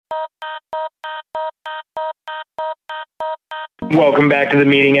Welcome back to the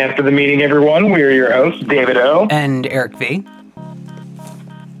meeting after the meeting, everyone. We're your hosts, David O. And Eric V.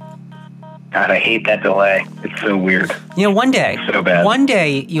 God, I hate that delay. It's so weird. You know, one day, so bad. One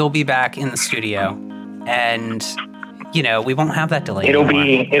day you'll be back in the studio, and we won't have that delay. It'll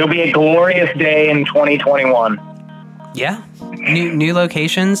be a glorious day in 2021. Yeah, new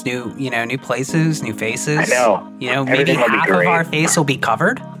locations, new places, new faces. I know. Maybe half of our face will be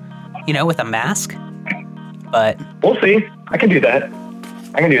covered, with a mask. But we'll see. I can do that.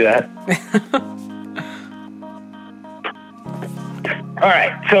 All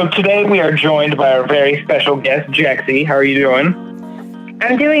right. So today we are joined by our very special guest, Jexi. How are you doing?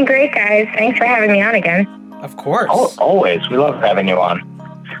 I'm doing great, guys. Thanks for having me on again. Of course. Always. We love having you on.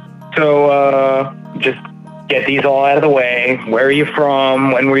 So just get these all out of the way. Where are you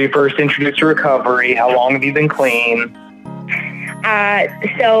from? When were you first introduced to recovery? How long have you been clean?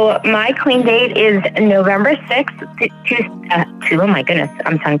 So my clean date is November 6th. Oh my goodness,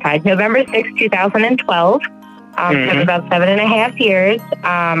 I'm tongue-tied. November 6th, 2012. For about 7.5 years.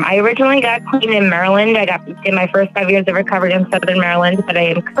 I originally got clean in Maryland. I did my first 5 years of recovery in Southern Maryland, but I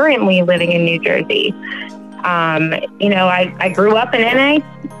am currently living in New Jersey. I grew up in NA.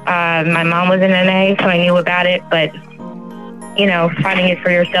 My mom was in NA, so I knew about it, but, finding it for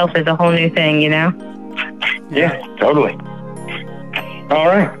yourself is a whole new thing, Yeah, totally. All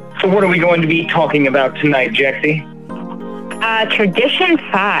right. So what are we going to be talking about tonight, Jexi? Tradition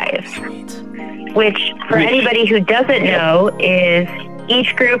 5, which for anybody who doesn't know is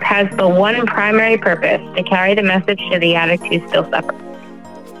each group has the one primary purpose, to carry the message to the addict who still suffers.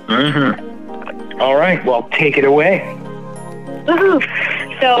 All right. Well, take it away. Woo-hoo.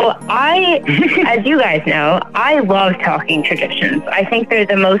 So as you guys know, I love talking traditions. I think they're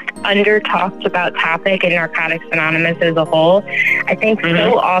the most under-talked about topic in Narcotics Anonymous as a whole. I think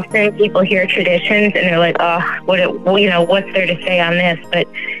so often people hear traditions and they're like, oh, what's there to say on this? But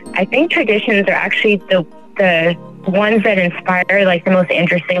I think traditions are actually the ones that inspire like the most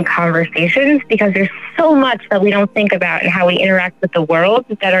interesting conversations, because there's so much that we don't think about and how we interact with the world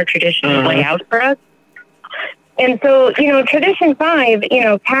that our traditions lay out for us. And so, Tradition 5,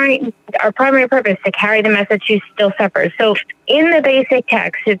 carrying our primary purpose to carry the message who still suffers. So in the basic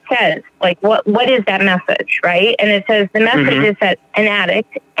text, it says, what is that message, right? And it says the message is that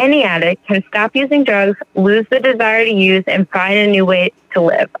any addict can stop using drugs, lose the desire to use, and find a new way to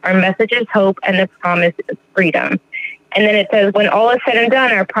live. Our message is hope, and the promise is freedom. And then it says, when all is said and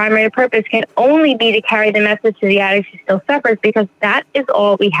done, our primary purpose can only be to carry the message to the addict who still suffers, because that is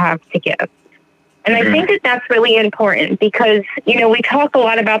all we have to give. And I think that that's really important because, we talk a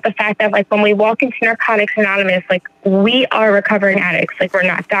lot about the fact that, when we walk into Narcotics Anonymous, we are recovering addicts. We're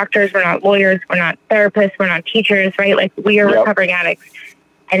not doctors, we're not lawyers, we're not therapists, we're not teachers, right? We are recovering addicts.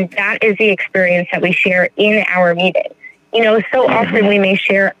 And that is the experience that we share in our meetings. So often we may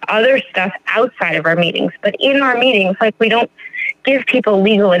share other stuff outside of our meetings, but in our meetings, we don't give people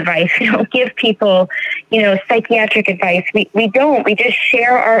legal advice. We don't give people, psychiatric advice. We don't. We just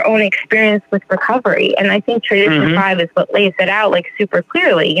share our own experience with recovery. And I think Tradition 5 is what lays it out super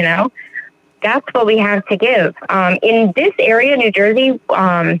clearly, That's what we have to give. In this area, New Jersey,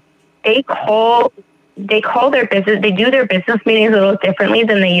 they call their business, they do their business meetings a little differently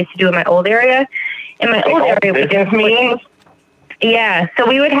than they used to do in my old area. In my old area, we did meetings. Yeah, so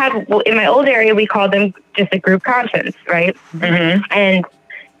we would have, in my old area, we called them just a group conscience, right? And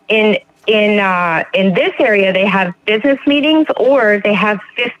in this area, they have business meetings or they have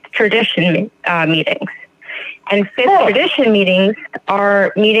fifth tradition meetings. And fifth tradition meetings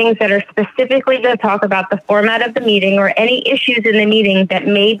are meetings that are specifically going to talk about the format of the meeting or any issues in the meeting that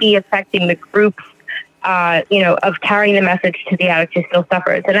may be affecting the group's, of carrying the message to the addict who still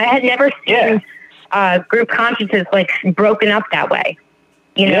suffers. And I had never seen group consciences broken up that way,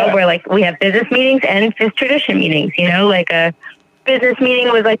 where we have business meetings and fifth tradition meetings, a business meeting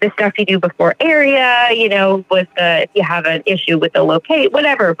was the stuff you do before area, with if you have an issue with the locate,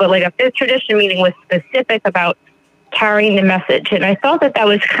 whatever. But a fifth tradition meeting was specific about carrying the message. And I thought that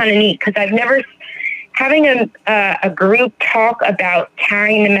was kind of neat because I've never having a group talk about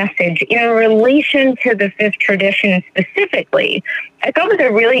carrying the message in relation to the fifth tradition specifically, I thought was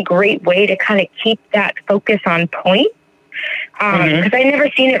a really great way to kind of keep that focus on point. Because I never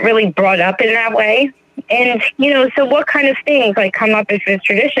seen it really brought up in that way. And, so what kind of things come up at fifth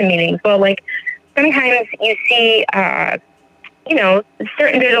tradition meetings? Well, sometimes you see, there's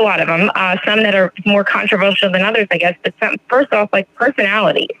a lot of them, some that are more controversial than others, I guess, but first off,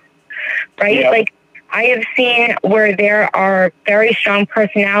 personalities, right? Yeah. I have seen where there are very strong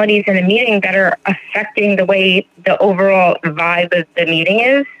personalities in a meeting that are affecting the way the overall vibe of the meeting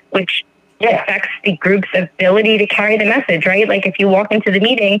is, which affects the group's ability to carry the message, right? Like if you walk into the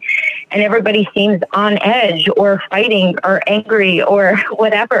meeting and everybody seems on edge or fighting or angry or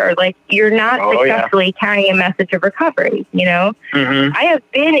whatever, like you're not successfully carrying a message of recovery, you know? Mm-hmm. I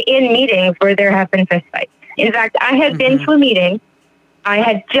have been in meetings where there have been fistfights. In fact, I had been to a meeting. I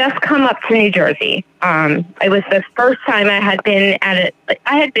had just come up to New Jersey. It was the first time I had been at it.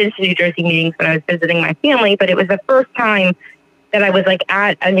 I had been to New Jersey meetings when I was visiting my family, but it was the first time that I was like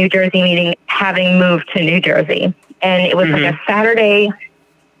at a New Jersey meeting, having moved to New Jersey. And it was like a Saturday,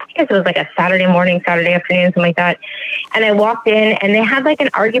 I guess it was like a Saturday morning, Saturday afternoon, something like that. And I walked in and they had like an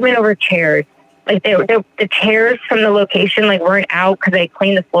argument over chairs. Like the chairs from the location like weren't out because they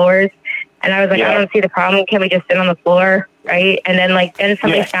cleaned the floors. And I was like, I don't see the problem. Can we just sit on the floor? Right. And then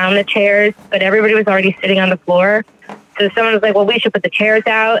somebody found the chairs, but everybody was already sitting on the floor. So someone was like, well, we should put the chairs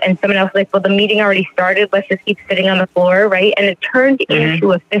out. And someone else was like, well, the meeting already started. Let's just keep sitting on the floor. Right. And it turned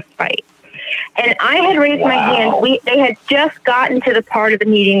into a fist fight. And I had raised my hand. They had just gotten to the part of the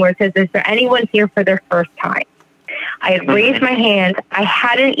meeting where it says, is there anyone here for their first time? I had raised my hand. I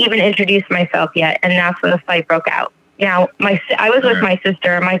hadn't even introduced myself yet. And that's when the fight broke out. Now, I was with my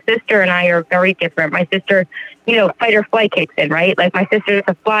sister. My sister and I are very different. My sister, fight or flight kicks in, right? Like my sister's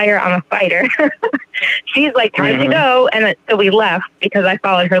a flyer, I'm a fighter. She's like, time to go. And so we left because I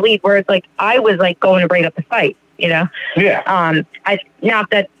followed her lead. Whereas like I was like going to break up the fight, Yeah. I'm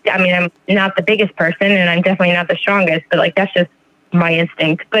not the biggest person and I'm definitely not the strongest, but like that's just my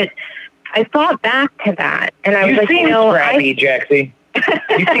instinct. But I thought back to that and I was like, scrappy, Jaxie.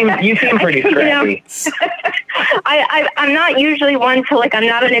 You seem pretty scrappy. I'm not usually one to I'm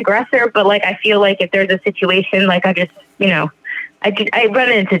not an aggressor, but like I feel like if there's a situation, like I just, I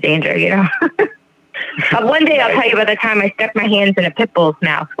run into danger, One day I'll tell you about the time I stuck my hands in a pit bull's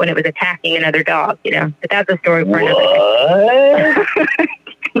mouth when it was attacking another dog, But that's a story for another day.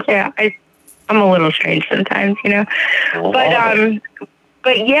 Yeah, I'm a little strange sometimes, But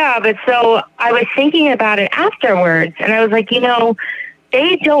so I was thinking about it afterwards, and I was like, they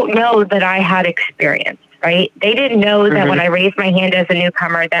don't know that I had experience, right? They didn't know that when I raised my hand as a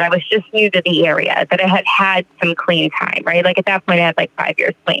newcomer that I was just new to the area, that I had had some clean time, right? Like at that point I had 5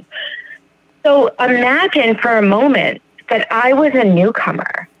 years clean. So imagine for a moment that I was a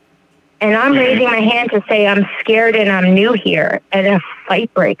newcomer, and I'm raising my hand to say I'm scared and I'm new here, and a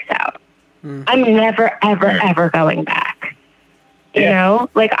fight breaks out. I'm never, ever, ever going back.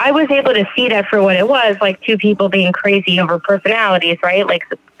 I was able to see that for what it was, like two people being crazy over personalities, right?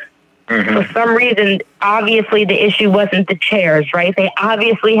 For some reason, obviously the issue wasn't the chairs, right? They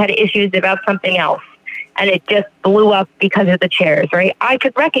obviously had issues about something else, and it just blew up because of the chairs, right? I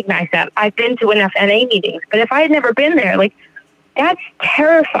could recognize that. I've been to enough NA meetings, but if I had never been there, that's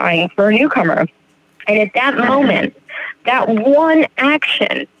terrifying for a newcomer. And at that moment, that one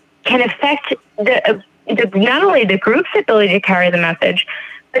action can affect not only the group's ability to carry the message,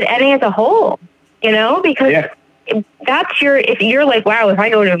 but NA as a whole, because if you're like, wow, if I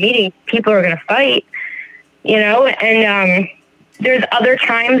go to a meeting, people are going to fight, and there's other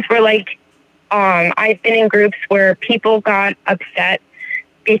times where I've been in groups where people got upset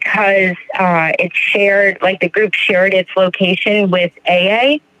because it shared, the group shared its location with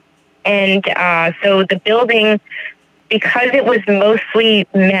AA. And so the building, because it was mostly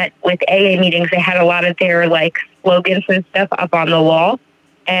met with AA meetings, they had a lot of their slogans and stuff up on the wall.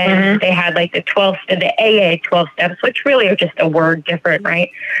 And they had the AA 12 steps, which really are just a word different,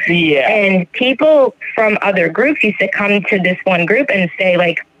 right? Yeah. And people from other groups used to come to this one group and say,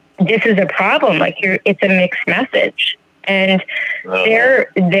 this is a problem. It's a mixed message. And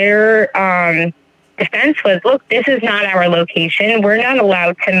their defense was, look, this is not our location. We're not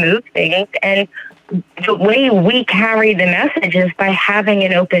allowed to move things. And the way we carry the message is by having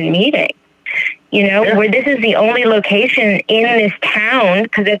an open meeting. Where this is the only location in this town,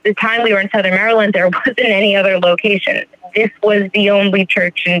 because at the time we were in Southern Maryland, there wasn't any other location. This was the only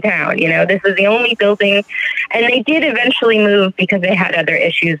church in town. This was the only building. And they did eventually move because they had other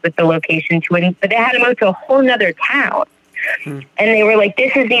issues with the location but they had to move to a whole nother town. And they were like,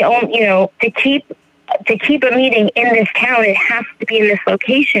 this is the only, to keep a meeting in this town, it has to be in this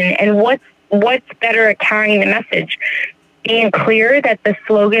location. And what's better at carrying the message? Being clear that the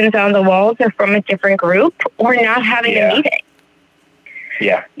slogans on the walls are from a different group, or not having a meeting.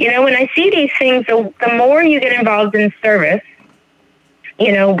 Yeah. When I see these things, the more you get involved in service,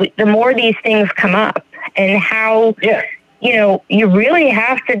 the more these things come up, and how, you really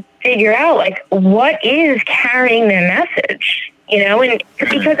have to figure out, what is carrying the message, and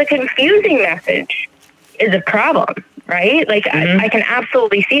because a confusing message is a problem, right? I can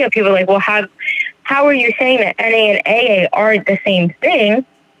absolutely see how people are like, well, how are you saying that NA and AA aren't the same thing?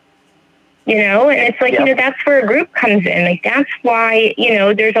 And it's like, that's where a group comes in. Like, that's why,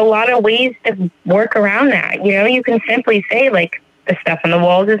 there's a lot of ways to work around that. You can simply say, like, the stuff on the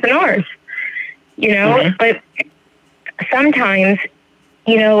walls isn't ours, but sometimes,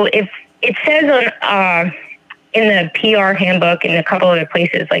 if it says on, in the PR handbook and a couple other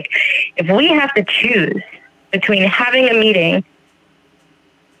places, like, if we have to choose between having a meeting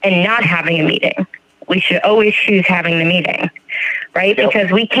and not having a meeting, we should always choose having the meeting, right? Yep.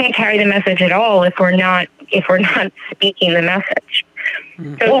 Because we can't carry the message at all if we're not speaking the message.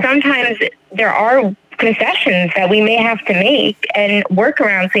 So sometimes there are concessions that we may have to make and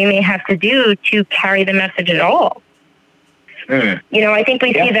workarounds we may have to do to carry the message at all. I think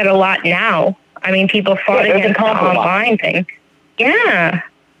we see that a lot now. I mean, people fought against the online thing. Yeah,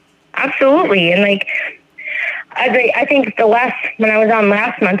 absolutely. And like, I think when I was on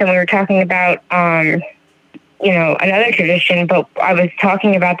last month and we were talking about, another tradition, but I was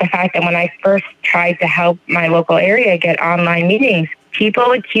talking about the fact that when I first tried to help my local area get online meetings,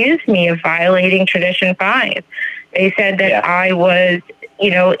 people accused me of violating Tradition 5. They said that I was,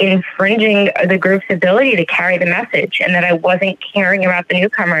 infringing the group's ability to carry the message and that I wasn't caring about the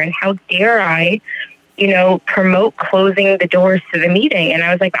newcomer, and how dare I, promote closing the doors to the meeting. And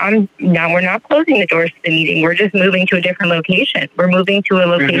I was like, we're not closing the doors to the meeting. We're just moving to a different location. We're moving to a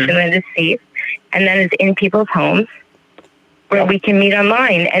location that is safe and that is in people's homes where we can meet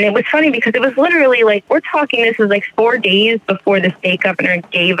online. And it was funny because it was literally like, this was like 4 days before the state governor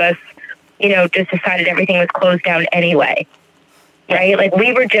gave us, just decided everything was closed down anyway. Right? Like,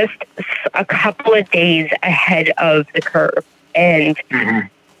 we were just a couple of days ahead of the curve. And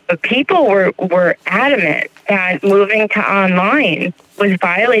but people were adamant that moving to online was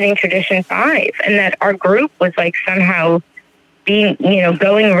violating Tradition 5 and that our group was like somehow being,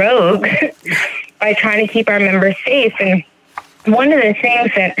 going rogue by trying to keep our members safe. And one of the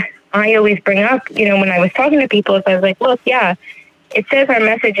things that I always bring up, when I was talking to people is I was like, look, it says our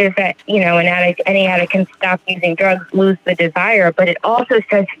message is that, any addict can stop using drugs, lose the desire, but it also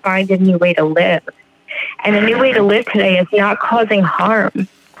says find a new way to live. And a new way to live today is not causing harm,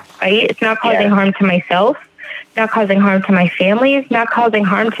 right? It's not causing harm to myself, not causing harm to my family, it's not causing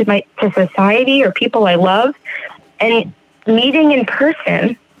harm to society or people I love. And meeting in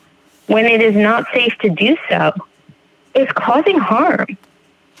person when it is not safe to do so is causing harm.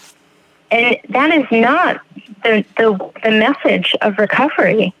 And that is not the message of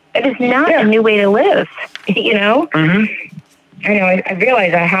recovery. It is not a new way to live, I know, I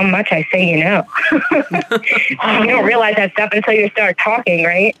realize how much I say, You don't realize that stuff until you start talking,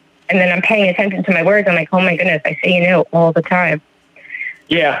 right? And then I'm paying attention to my words. I'm like, oh my goodness, I say all the time.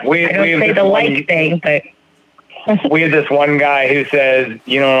 Yeah, I don't say the thing, but... we have this one guy who says,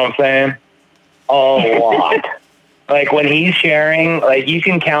 you know what I'm saying? A lot. Like, when he's sharing, like, you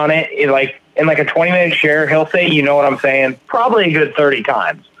can count it in like a 20-minute share, he'll say, you know what I'm saying, probably a good 30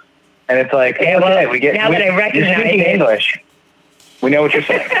 times. And it's like, we get now that I recognize it. English. We know what you're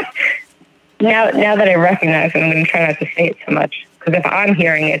saying. Now that I recognize it, I'm going to try not to say it so much. Because if I'm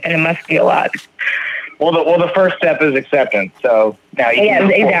hearing it, then it must be a lot. Well, the first step is acceptance. So now you can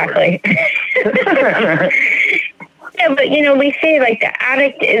exactly. Yeah, but we say like the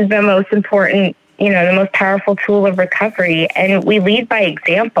addict is the most important, the most powerful tool of recovery, and we lead by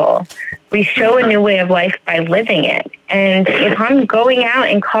example. We show a new way of life by living it. And if I'm going out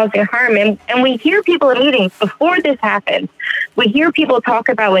and causing harm, and we hear people in meetings before this happens, we hear people talk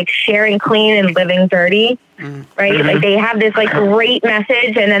about like sharing clean and living dirty, right? Like they have this like great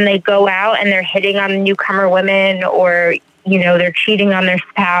message, and then they go out and they're hitting on newcomer women, or they're cheating on their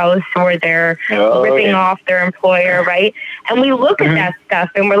spouse, or they're ripping off their employer, right? And we look at that stuff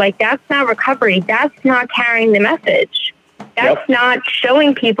and we're like, that's not recovery. That's not carrying the message. That's not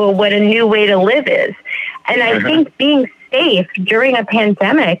showing people what a new way to live is. And I think being safe during a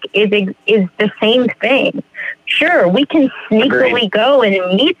pandemic is the same thing. Sure, we can sneakily go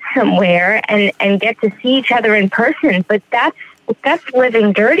and meet somewhere and get to see each other in person, but that's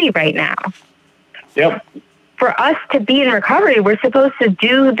living dirty right now. Yep. For us to be in recovery, we're supposed to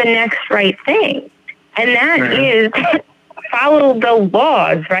do the next right thing. And that is follow the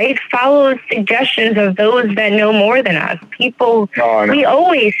laws, right? Follow the suggestions of those that know more than us. People, we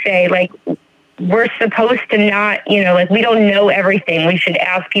always say, like, we're supposed to not, like, we don't know everything. We should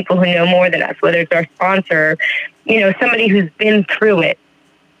ask people who know more than us, whether it's our sponsor, somebody who's been through it.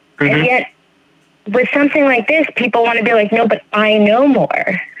 And yet, with something like this, people want to be like, no, but I know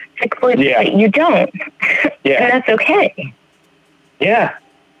more. But you don't. And that's okay. Yeah,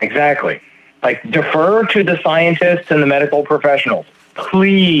 exactly. Like, defer to the scientists and the medical professionals.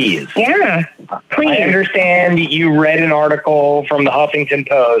 please. Yeah, please. I understand you read an article from the Huffington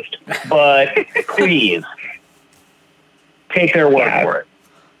Post, but please take their word for it.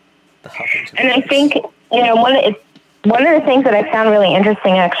 The Huffington And I Post. think, one of the things that I found really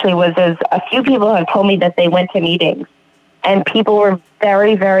interesting actually was a few people have told me that they went to meetings and people were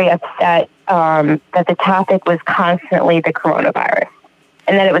very, very upset that the topic was constantly the coronavirus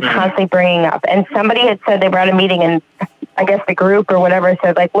and that it was constantly bringing up. And somebody had said they were at a meeting and I guess the group or whatever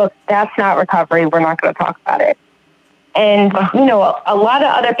said, like, look, that's not recovery. We're not going to talk about it. And, a lot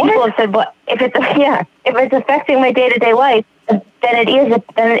of other people have said, well, if it's affecting my day-to-day life, then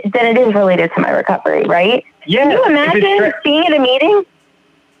it is related to my recovery, right? Yeah. Can you imagine being at a meeting?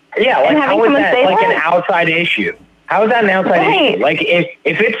 Yeah, like having how is someone that say like that? an outside issue? How is that an outside Right. issue? Like if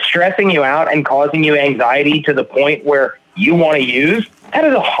it's stressing you out and causing you anxiety to the point where you want to use, that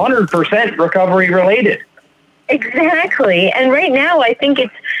is 100% recovery related. Exactly. And right now, I think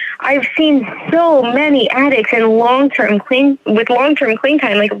I've seen so many addicts in long-term clean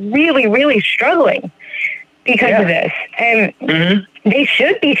time, like really, really struggling because of this. And they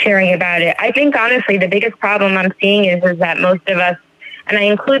should be sharing about it. I think, honestly, the biggest problem I'm seeing is that most of us, and I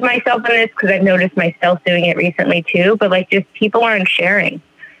include myself in this because I've noticed myself doing it recently too, but like just people aren't sharing.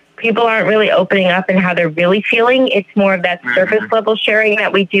 People aren't really opening up in how they're really feeling. It's more of that surface level sharing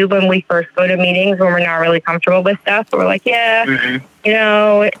that we do when we first go to meetings when we're not really comfortable with stuff. We're like, things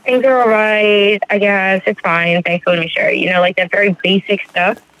are all right. I guess it's fine. Thanks for letting me share. Like that very basic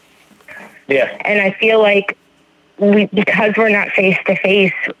stuff. Yeah. And I feel like because we're not face to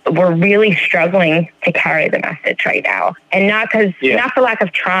face, we're really struggling to carry the message right now. And not for lack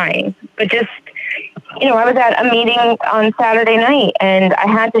of trying, but just, I was at a meeting on Saturday night and I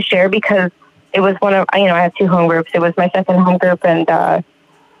had to share because it was I have two home groups. It was my second home group and,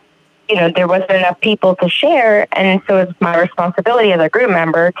 there wasn't enough people to share. And so it was my responsibility as a group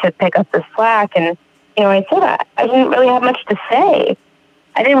member to pick up the slack. And, I said that I didn't really have much to say.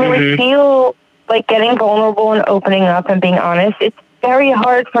 I didn't really feel like getting vulnerable and opening up and being honest. It's very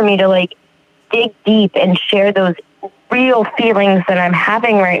hard for me to like dig deep and share those real feelings that I'm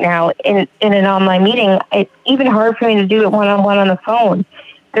having right now in an online meeting. It's even hard for me to do it one-on-one on the phone.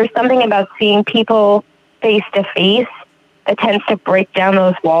 There's something about seeing people face to face that tends to break down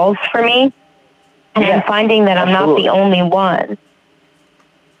those walls for me. And I'm finding that I'm not the only one.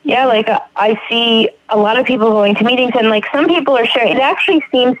 Yeah, like I see a lot of people going to meetings and like some people are sharing. It actually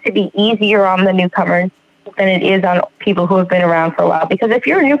seems to be easier on the newcomers than it is on people who have been around for a while. Because if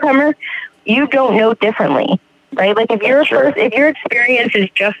you're a newcomer, you don't know differently, right? Like if your experience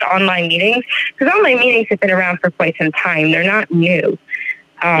is just online meetings, because online meetings have been around for quite some time. They're not new.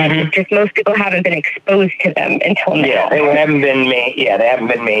 Just most people haven't been exposed to them until now. Yeah, they haven't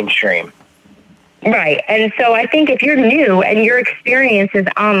been mainstream. Right. And so I think if you're new and your experience is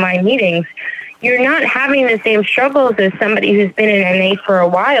online meetings, you're not having the same struggles as somebody who's been in NA for a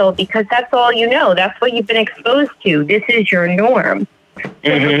while because that's all you know. That's what you've been exposed to. This is your norm.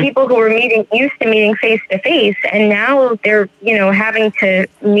 So for people who were used to meeting face to face and now they're, having to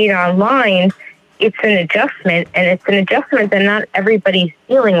meet online, it's an adjustment, and it's an adjustment that not everybody's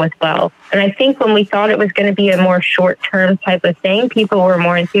dealing with well. And I think when we thought it was going to be a more short-term type of thing, people were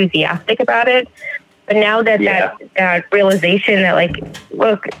more enthusiastic about it. But now that realization that, like,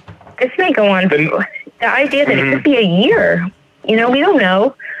 look, this may go on, the idea that it could be a year, we don't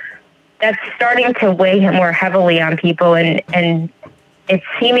know, that's starting to weigh more heavily on people, and it's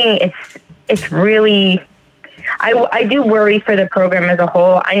seeming it's really... I do worry for the program as a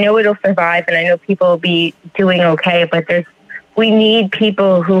whole. I know it'll survive, and I know people will be doing okay, but we need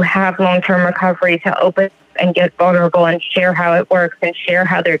people who have long-term recovery to open and get vulnerable and share how it works and share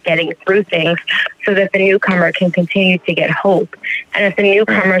how they're getting through things so that the newcomer can continue to get hope. And if the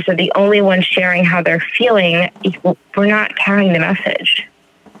newcomers are the only ones sharing how they're feeling, we're not carrying the message.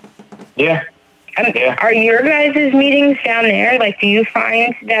 Yeah. Are your guys' meetings down there? Like, do you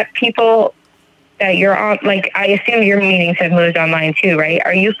find that people... that you're on, like, I assume your meetings have moved online too, right?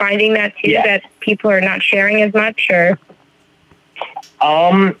 Are you finding that too, that people are not sharing as much, or?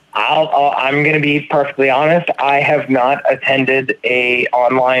 I'm going to be perfectly honest. I have not attended a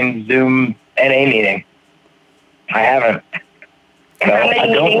online Zoom NA meeting. I haven't. So how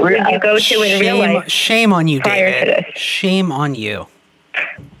many meetings did you go to in real life? Shame on you, prior David. to this? Shame on you.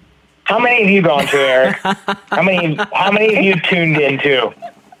 How many have you gone to, Eric? How many have you tuned into?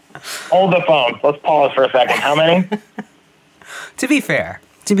 Hold the phone. Let's pause for a second. How many? To be fair,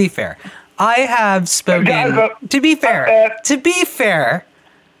 I have spoken. To be fair,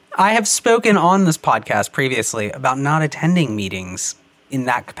 I have spoken on this podcast previously about not attending meetings in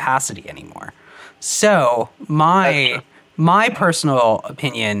that capacity anymore. So my my personal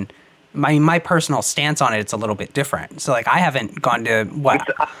opinion, my personal stance on it's a little bit different. So like I haven't gone to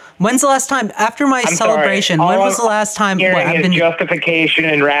when's the last time after my celebration? When was the last time? I've been justification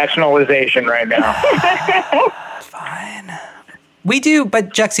and rationalization right now. Fine. We do, but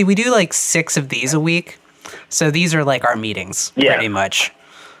Jexy, we do like 6 of these a week. So these are like our meetings, pretty much.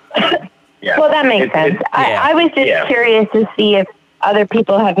 Yeah. Well, that makes sense. I was just curious to see if other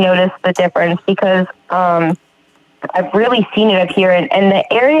people have noticed the difference because I've really seen it up here. And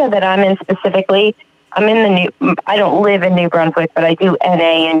the area that I'm in specifically, I don't live in New Brunswick, but I do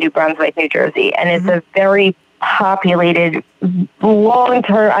NA in New Brunswick, New Jersey. And it's a very populated,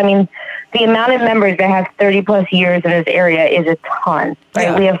 long-term, the amount of members that have 30 plus years in this area is a ton. Right?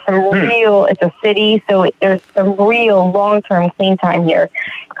 Yeah. We have some it's a city, so there's some real long-term clean time here.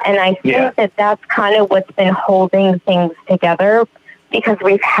 And I think that that's kind of what's been holding things together because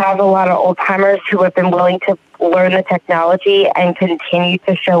we've had a lot of old timers who have been willing to learn the technology and continue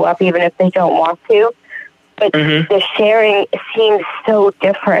to show up even if they don't want to. But the sharing seems so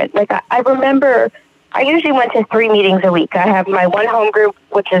different. Like I remember I usually went to 3 meetings a week. I have my one home group,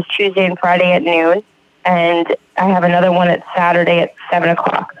 which is Tuesday and Friday at noon, and I have another one at Saturday at 7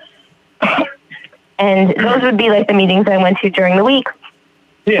 o'clock. And those would be like the meetings I went to during the week.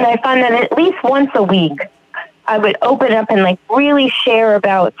 Yeah. And I found that at least once a week, I would open up and like really share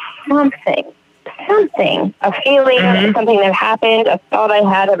about something, a feeling, something that happened, a thought I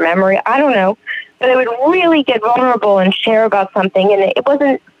had, a memory, I don't know. But I would really get vulnerable and share about something, and it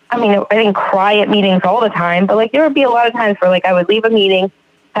wasn't, I didn't cry at meetings all the time, but like there would be a lot of times where like I would leave a meeting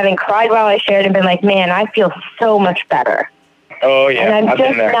having cried while I shared and been like, man, I feel so much better. Oh, yeah. And I'm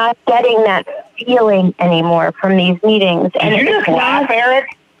just not getting that feeling anymore from these meetings. Did you just laugh,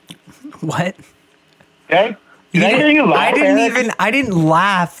 Eric? What? Okay. Did I hear you laugh, I didn't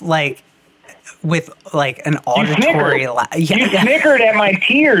laugh like with like an auditory laugh. Yeah, you snickered at my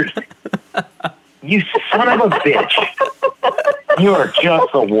tears. You son of a bitch. You are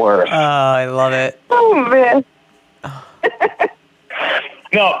just the worst. Oh, I love it. Oh, man.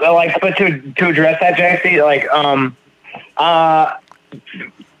 No, like, but to address that, Jexy, like,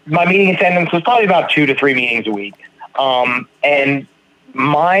 my meeting attendance was probably about 2 to 3 meetings a week. And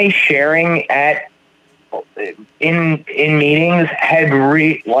my sharing in meetings had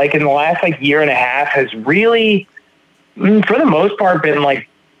like in the last like year and a half has really, for the most part, been like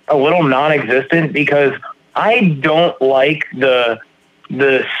a little non-existent because I don't like the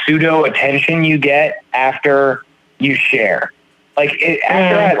pseudo attention you get after you share. Like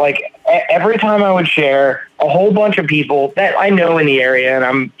every time I would share, a whole bunch of people that I know in the area and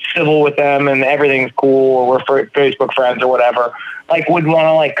I'm civil with them and everything's cool or we're Facebook friends or whatever, like would want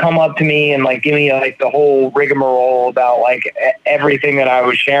to like come up to me and like give me like the whole rigmarole about like everything that I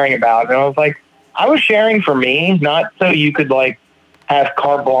was sharing about. And I was like, I was sharing for me, not so you could like have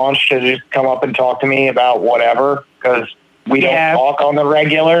carte blanche to just come up and talk to me about whatever, because we don't talk on the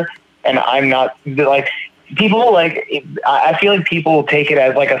regular, and I'm not like people like. I feel like people take it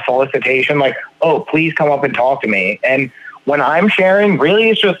as like a solicitation, like, "Oh, please come up and talk to me." And when I'm sharing, really,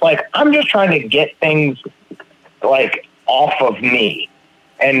 it's just like I'm just trying to get things like off of me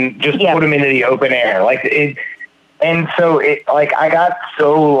and just put them into the open air, like it. And so it like I got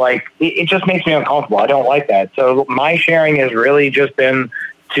so like it just makes me uncomfortable. I don't like that. So my sharing has really just been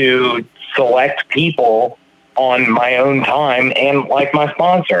to select people on my own time and like my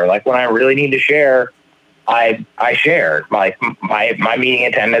sponsor. Like when I really need to share, I share. Like my meeting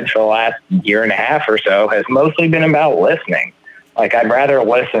attendance for the last year and a half or so has mostly been about listening. Like I'd rather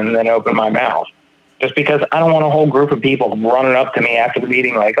listen than open my mouth. Just because I don't want a whole group of people running up to me after the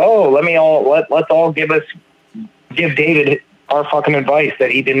meeting like, oh, let's all give David our fucking advice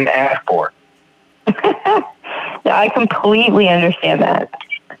that he didn't ask for. Yeah, I completely understand that.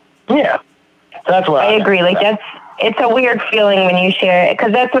 Yeah. So that's what I agree. Like it's a weird feeling when you share it,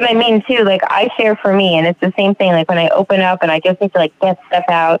 because that's what I mean too. Like I share for me, and it's the same thing. Like when I open up and I just need to like get stuff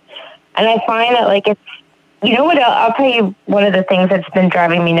out, and I find that like it's, you know what? I'll tell you one of the things that's been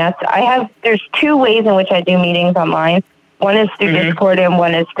driving me nuts. There's 2 ways in which I do meetings online. One is through Discord and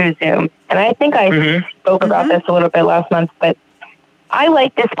one is through Zoom. And I think I spoke about this a little bit last month, but I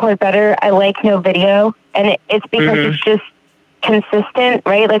like Discord better. I like no video, and it's because it's just consistent,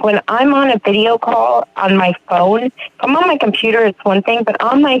 right? Like when I'm on a video call on my phone, if I'm on my computer, it's one thing, but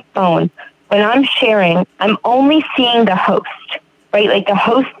on my phone, when I'm sharing, I'm only seeing the host, right? Like the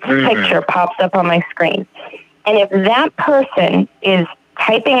host picture pops up on my screen. And if that person is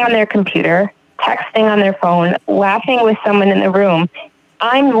typing on their computer, texting on their phone, laughing with someone in the room,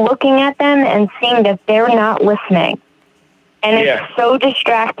 I'm looking at them and seeing that they're not listening. And it's so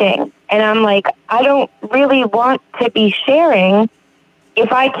distracting. And I'm like, I don't really want to be sharing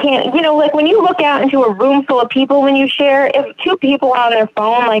if I can't, like when you look out into a room full of people when you share, if 2 people are on their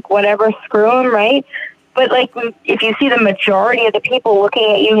phone, like whatever, screw them, right? But like if you see the majority of the people looking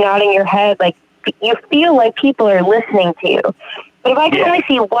at you, nodding your head, like you feel like people are listening to you. But if I can only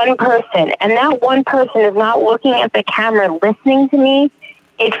see one person and that one person is not looking at the camera listening to me,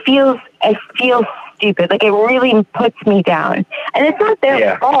 it feels stupid. Like it really puts me down. And it's not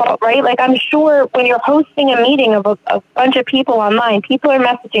their fault, right? Like I'm sure when you're hosting a meeting of a bunch of people online, people are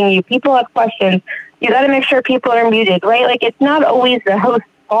messaging you, people have questions. You got to make sure people are muted, right? Like it's not always the host's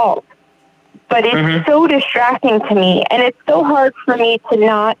fault. But it's so distracting to me. And it's so hard for me to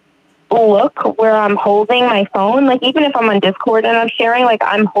not look where I'm holding my phone. Like even if I'm on Discord and I'm sharing, like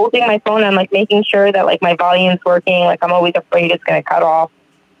I'm holding my phone, I'm like making sure that like my volume's working. Like I'm always afraid it's going to cut off.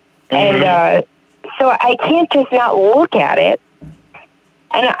 And so I can't just not look at it.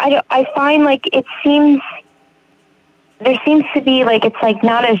 And I find like there seems to be like it's like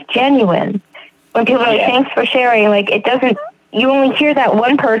not as genuine when people are like, thanks for sharing. Like it doesn't, you only hear that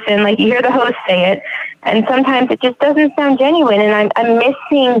one person, like you hear the host say it, and sometimes it just doesn't sound genuine. And I'm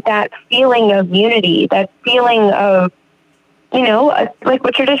missing that feeling of unity, that feeling of, like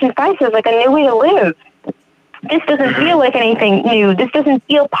what Tradition 5 says, like a new way to live. This doesn't feel like anything new. This doesn't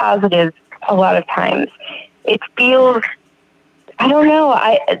feel positive a lot of times. It feels, I don't know.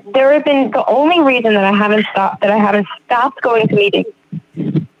 There have been, the only reason that I haven't stopped going to meetings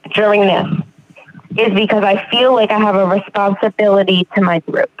during this is because I feel like I have a responsibility to my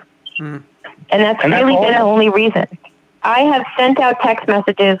group. And that's really been the only reason. I have sent out text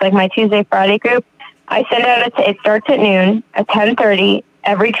messages, like my Tuesday, Friday group. I send out, it starts at noon, at 10:30,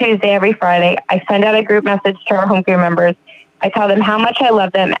 every Tuesday, every Friday. I send out a group message to our home group members. I tell them how much I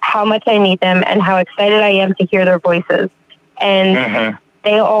love them, how much I need them, and how excited I am to hear their voices. And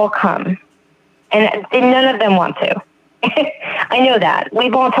they all come. And none of them want to. I know that.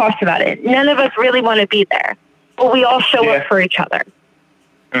 We've all talked about it. None of us really want to be there. But we all show up for each other.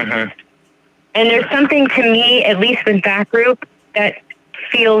 And there's something to me, at least with that group, that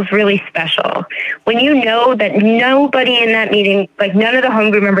feels really special. When you know that nobody in that meeting, like none of the home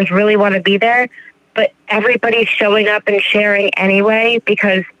group members really want to be there, but everybody's showing up and sharing anyway,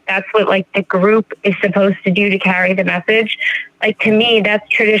 because that's what like the group is supposed to do to carry the message. Like to me, that's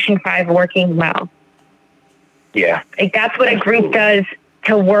Tradition 5 working well. Yeah. Like that's what a group does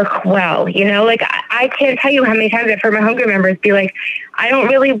to work well. Like I can't tell you how many times I've heard my home group members be like, I didn't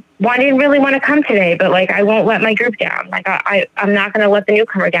really want to come today, but like I won't let my group down. Like I'm not going to let the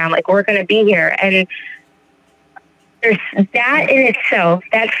newcomer down. Like we're going to be here. And there's that in itself,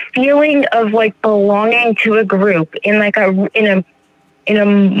 that feeling of like belonging to a group in like in a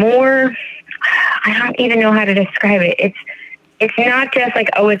more, I don't even know how to describe it. It's not just like,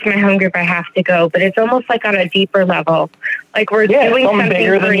 oh, it's my home group, I have to go, but it's almost like on a deeper level. Like we're doing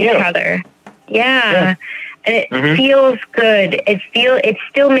something for each other. Yeah. And it feels good. It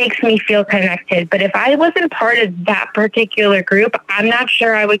still makes me feel connected. But if I wasn't part of that particular group, I'm not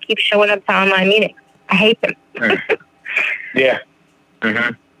sure I would keep showing up to online meetings. I hate them.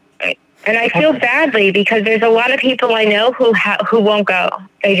 And I feel badly because there's a lot of people I know who won't go.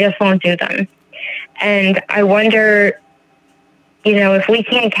 They just won't do them. And I wonder, if we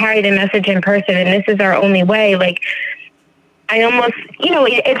can't carry the message in person and this is our only way, like I almost,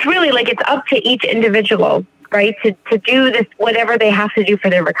 it's really like it's up to each individual, right, to do this, whatever they have to do for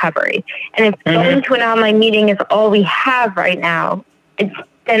their recovery. And if going to an online meeting is all we have right now, then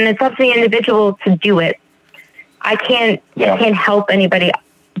it's up to the individual to do it. I can't help anybody.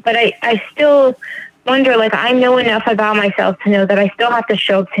 But I still wonder, like, I know enough about myself to know that I still have to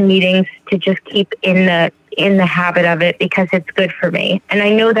show up to meetings to just keep in the habit of it because it's good for me. And I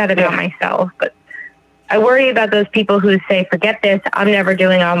know that about myself, but I worry about those people who say, forget this, I'm never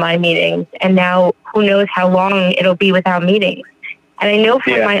doing online meetings. And now who knows how long it'll be without meetings. And I know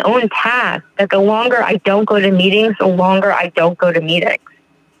from my own past that the longer I don't go to meetings, the longer I don't go to meetings.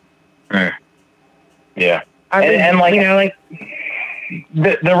 Yeah. And like,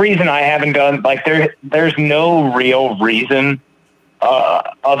 the reason I haven't done, like, there's no real reason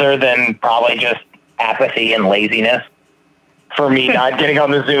other than probably just apathy and laziness for me not getting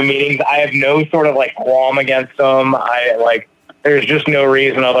on the Zoom meetings. I have no sort of like qualm against them. There's just no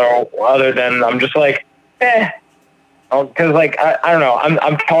reason other than I'm just like, because like I don't know.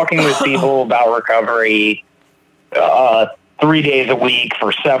 I'm talking with people about recovery 3 days a week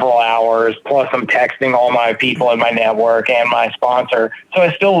for several hours. Plus, I'm texting all my people in my network and my sponsor, so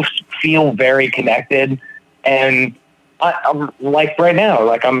I still feel very connected. And I'm like right now,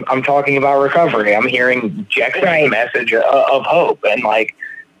 like I'm talking about recovery. I'm hearing Jackson's message of hope, and like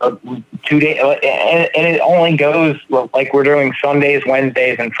 2 days, and it only goes like we're doing Sundays,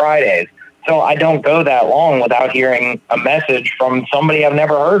 Wednesdays, and Fridays. So I don't go that long without hearing a message from somebody I've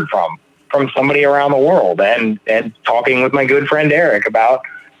never heard from somebody around the world, and talking with my good friend Eric about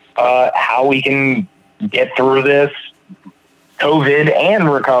how we can get through this COVID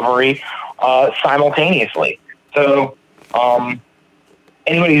and recovery simultaneously. So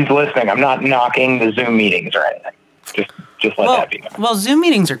anybody who's listening, I'm not knocking the Zoom meetings or anything. Just let that be known. Well, Zoom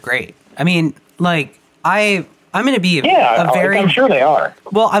meetings are great. I mean, like, I'm going to be a very... I'm sure they are.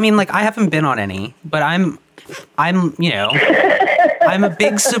 Well, I mean, like, I haven't been on any, but I'm you know, I'm a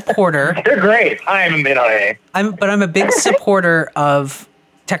big supporter. They're great. I haven't been on any. I'm a big supporter of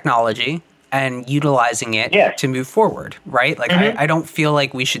technology and utilizing it to move forward, right? Like, I don't feel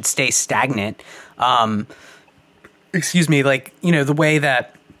like we should stay stagnant. Excuse me, like, you know, the way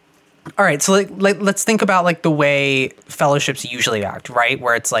that... All right, so like let's think about like the way fellowships usually act, right?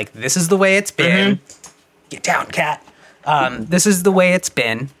 Where it's like, this is the way it's been. Get down, cat. This is the way it's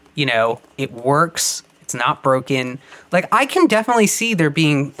been. You know, it works. It's not broken. Like, I can definitely see there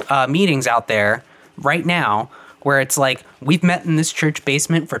being meetings out there right now where it's like, we've met in this church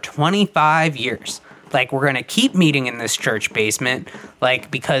basement for 25 years. Like, we're going to keep meeting in this church basement,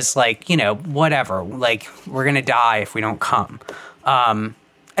 like, because, like, you know, whatever. Like, we're going to die if we don't come.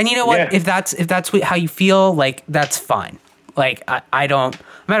 And you know what? Yeah. If that's how you feel, like, that's fine. Like, I'm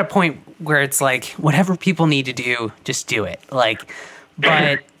at a point where it's like, whatever people need to do, just do it. Like,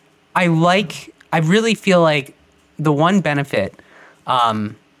 but I really feel like the one benefit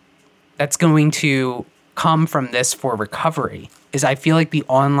that's going to come from this for recovery is I feel like the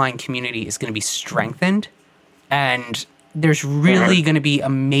online community is going to be strengthened, and there's really going to be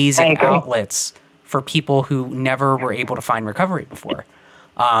amazing outlets for people who never were able to find recovery before.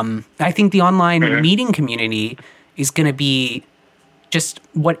 I think the online meeting community is going to be just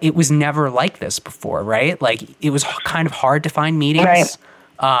what it was never like this before, right? Like, it was kind of hard to find meetings.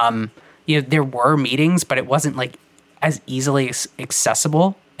 Right. You know, there were meetings, but it wasn't like as easily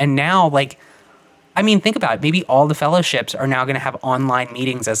accessible. And now, like, I mean, think about it. Maybe all the fellowships are now going to have online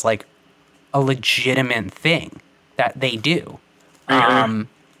meetings as like a legitimate thing that they do.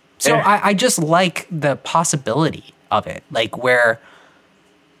 So I just like the possibility of it. Like, where,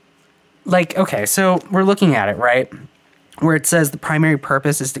 like, okay, so we're looking at it, right? Where it says the primary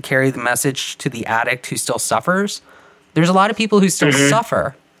purpose is to carry the message to the addict who still suffers. There's a lot of people who still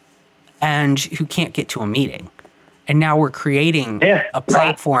suffer and who can't get to a meeting. And now we're creating a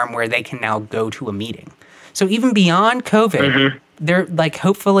platform where they can now go to a meeting. So even beyond COVID, they're like,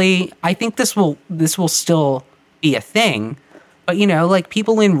 hopefully, I think this will still be a thing. But, you know, like,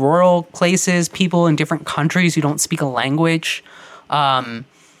 people in rural places, people in different countries who don't speak a language,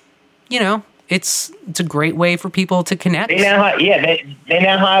 you know, it's a great way for people to connect. They now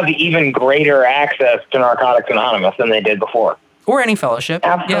have even greater access to Narcotics Anonymous than they did before. Or any fellowship.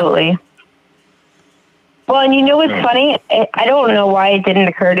 Absolutely. Yeah. Well, and you know what's funny? I don't know why it didn't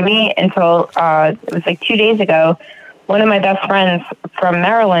occur to me until it was like 2 days ago. One of my best friends from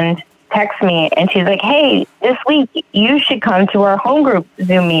Maryland texted me, and she's like, hey, this week you should come to our home group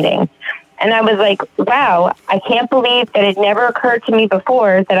Zoom meeting. And I was like, wow, I can't believe that it never occurred to me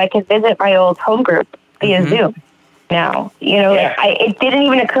before that I could visit my old home group via Zoom now. You know, it didn't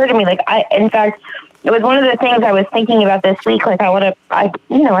even occur to me. Like, in fact, it was one of the things I was thinking about this week. Like, I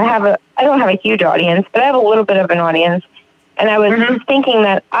don't have a huge audience, but I have a little bit of an audience. And I was thinking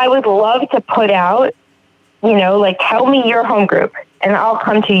that I would love to put out, you know, like, tell me your home group and I'll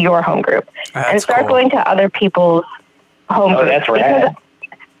come to your home group and start going to other people's home groups. That's right.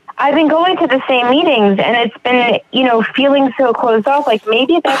 I've been going to the same meetings, and it's been, you know, feeling so closed off. Like,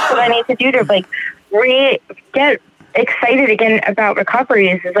 maybe that's what I need to do to, like, get excited again about recovery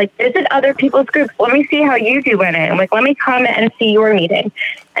is like, visit other people's groups. Let me see how you do in it. And, like, let me come and see your meeting.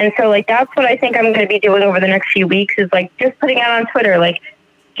 And so, like, that's what I think I'm going to be doing over the next few weeks is, like, just putting out on Twitter, like,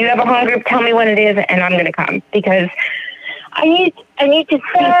 do you have a home group? Tell me when it is, and I'm going to come. Because I need to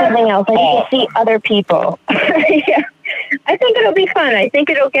see something else. I need to see other people. Yeah. I think it'll be fun. I think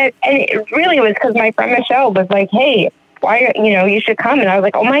it'll get, and it really was because my friend Michelle was like, hey, why, you know, you should come. And I was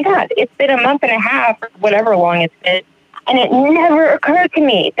like, oh my God, it's been a month and a half, or whatever long it's been. And it never occurred to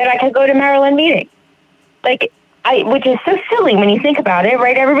me that I could go to Maryland meetings. Like, which is so silly when you think about it,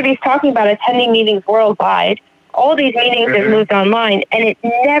 right? Everybody's talking about attending meetings worldwide. All these meetings have moved online, and it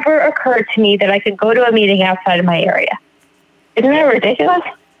never occurred to me that I could go to a meeting outside of my area. Isn't that ridiculous?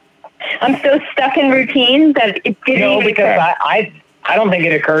 I'm so stuck in routine that it didn't. No, because I don't think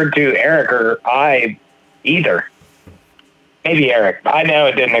it occurred to Eric or I either. Maybe Eric. I know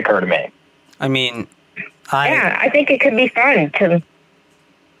it didn't occur to me. I mean, I think it could be fun to.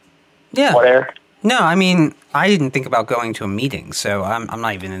 Yeah. What, Eric? No, I mean, I didn't think about going to a meeting, so I'm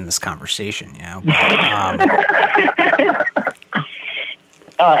not even in this conversation, you know.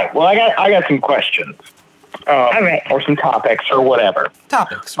 All right. Well, I got some questions. All right. Or some topics or whatever.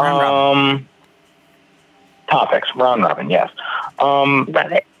 Topics. Round robin. Topics. Round robin. Yes.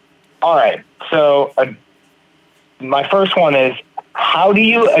 Love it. All right. So my first one is, how do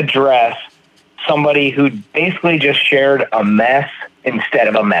you address somebody who basically just shared a mess instead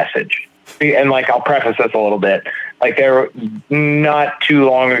of a message? And like, I'll preface this a little bit. Like, not too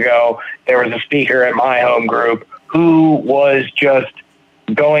long ago, there was a speaker at my home group who was just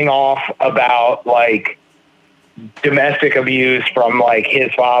going off about like domestic abuse from like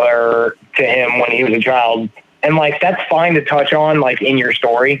his father to him when he was a child. And like, that's fine to touch on like in your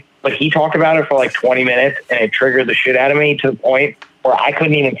story, but he talked about it for like 20 minutes and it triggered the shit out of me to the point where I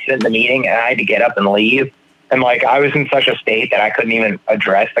couldn't even sit in the meeting and I had to get up and leave. And like, I was in such a state that I couldn't even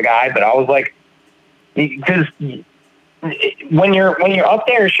address the guy, but I was like, because when you're up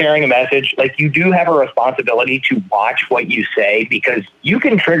there sharing a message, like, you do have a responsibility to watch what you say, because you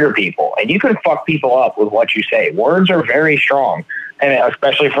can trigger people and you can fuck people up with what you say. Words are very strong, and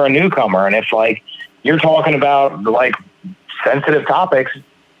especially for a newcomer. And if like you're talking about like sensitive topics,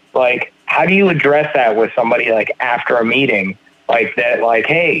 like, how do you address that with somebody like after a meeting like that? Like,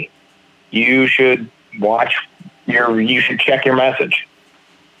 hey, you should check your message.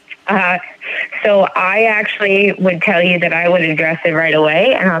 So I actually would tell you that I would address it right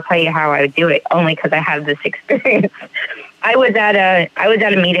away, and I'll tell you how I would do it, only because I have this experience. I was at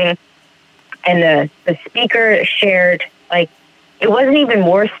a meeting, and the speaker shared, like, it wasn't even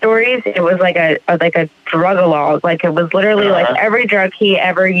war stories. It was like a drug-a-log. Like, it was literally like every drug he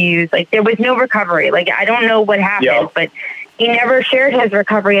ever used. Like, there was no recovery. Like, I don't know what happened, but he never shared his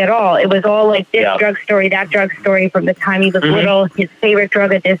recovery at all. It was all like this drug story, that drug story from the time he was little, his favorite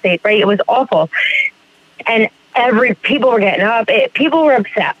drug at this age, right? It was awful. And people were getting up. People were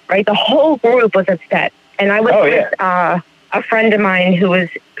upset, right? The whole group was upset. And I was with a friend of mine who was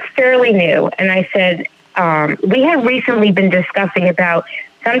fairly new. And I said, we had recently been discussing about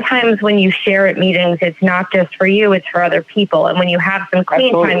sometimes when you share at meetings, it's not just for you, it's for other people. And when you have some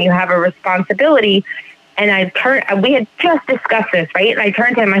clean time, you have a responsibility. And we had just discussed this, right? And I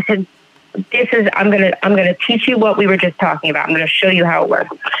turned to him, I said, I'm going to teach you what we were just talking about. I'm going to show you how it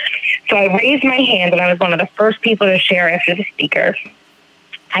works. So I raised my hand, and I was one of the first people to share after the speaker.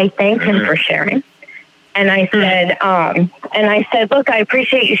 I thanked him for sharing. And I said, look, I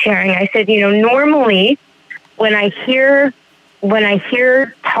appreciate you sharing. I said, normally when I hear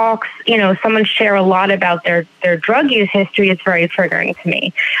talks, someone share a lot about their drug use history, it's very triggering to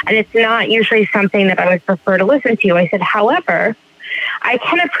me. And it's not usually something that I would prefer to listen to. I said, however, I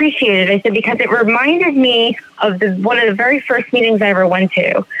can appreciate it. I said, because it reminded me of one of the very first meetings I ever went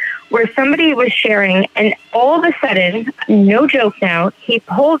to, where somebody was sharing, and all of a sudden, no joke now, he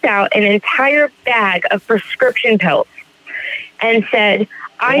pulled out an entire bag of prescription pills and said,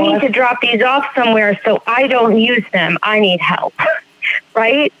 I need to drop these off somewhere so I don't use them. I need help.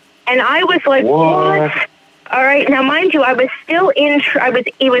 Right? And I was like, what? All right. Now, mind you, I was still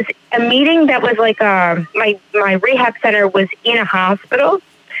it was a meeting that was like, my rehab center was in a hospital.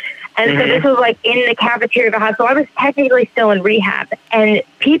 And so this was like in the cafeteria of the hospital. I was technically still in rehab. And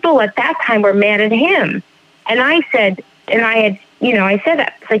people at that time were mad at him. And I said, I said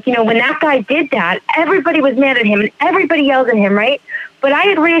that. It's like, when that guy did that, everybody was mad at him and everybody yelled at him, right? But I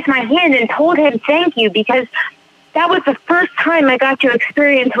had raised my hand and told him thank you, because that was the first time I got to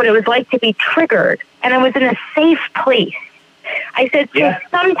experience what it was like to be triggered. And I was in a safe place. I said, so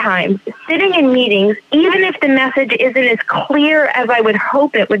sometimes sitting in meetings, even if the message isn't as clear as I would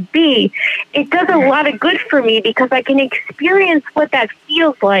hope it would be, it does a lot of good for me, because I can experience what that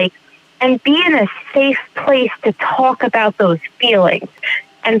feels like and be in a safe place to talk about those feelings.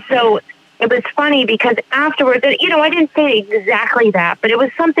 And so it was funny, because afterwards, I didn't say exactly that, but it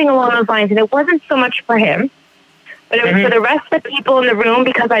was something along those lines. And it wasn't so much for him, but it was for the rest of the people in the room,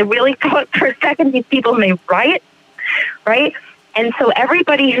 because I really thought for a second these people may riot, right? And so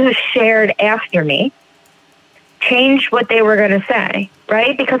everybody who shared after me changed what they were going to say,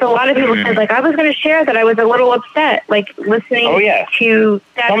 right? Because a lot of people said, like, I was going to share that I was a little upset, like, listening to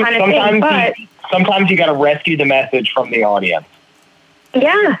that kind of thing. But sometimes you got to rescue the message from the audience.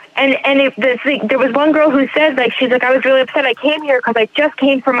 Yeah, and there was one girl who said, like, she's like, I was really upset. I came here because I just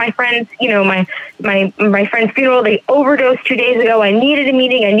came from my friend's, my friend's funeral. They overdosed 2 days ago. I needed a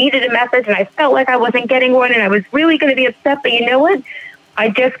meeting. I needed a message, and I felt like I wasn't getting one, and I was really going to be upset. But you know what? I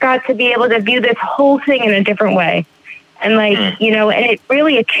just got to be able to view this whole thing in a different way. And like, and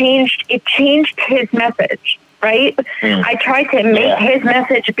it changed his message. right? I tried to make his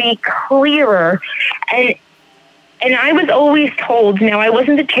message be clearer. And I was always told, now I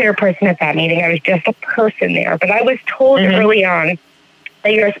wasn't the chairperson at that meeting, I was just a person there, but I was told early on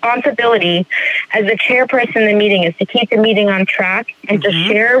that your responsibility as the chairperson of the meeting is to keep the meeting on track and to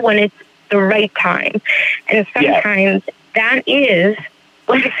share when it's the right time. And sometimes that is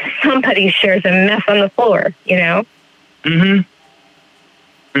when somebody shares a mess on the floor, you know?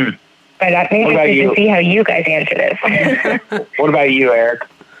 But I'm interested to see how you guys answer this. What about you, Eric?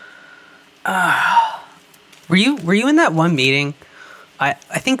 Were you in that one meeting? I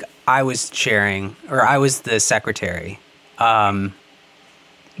think I was chairing, or I was the secretary.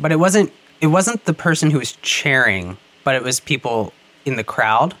 But it wasn't the person who was chairing, but it was people in the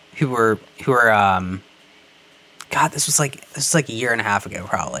crowd who were God, this was like a year and a half ago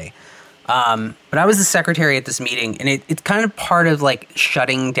probably. But I was the secretary at this meeting, and it's kind of part of like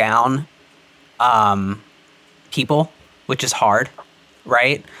shutting down people, which is hard,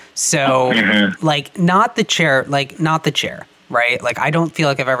 right? So like not the chair, right? Like I don't feel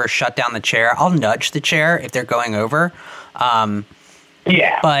like I've ever shut down the chair. I'll nudge the chair if they're going over.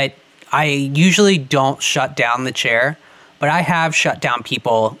 But I usually don't shut down the chair, but I have shut down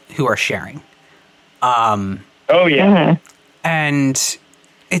people who are sharing. And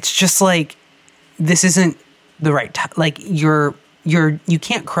it's just like, this isn't the right time. Like you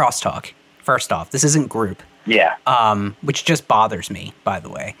can't crosstalk. First off, this isn't group. Which just bothers me, by the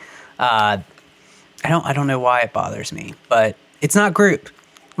way. I don't know why it bothers me, but it's not group.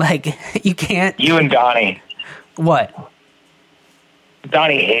 Like you can't. You and Donnie. What?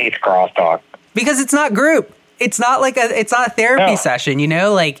 Donnie hates crosstalk because it's not group. It's not it's not a therapy session, you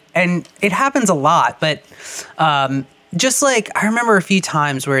know, like, and it happens a lot, but, just like, I remember a few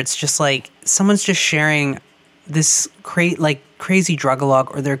times where it's just like, someone's just sharing this crazy drug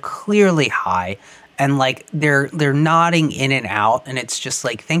log, or they're clearly high, and like, they're nodding in and out, and it's just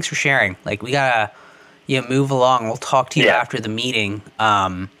like, thanks for sharing. Like, we gotta, move along. We'll talk to you after the meeting.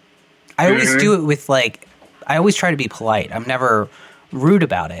 I always do it with like, I always try to be polite. I'm never rude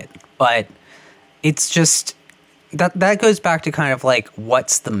about it, but it's just that goes back to kind of like,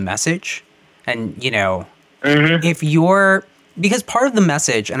 what's the message? And if you're, because part of the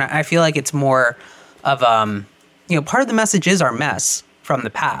message, and I feel like it's more of part of the message is our mess from the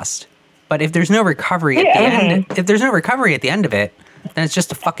past, but if there's no recovery at the end, if there's no recovery at the end of it, then it's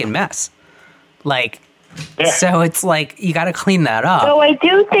just a fucking mess. Like, so it's like, you got to clean that up. So I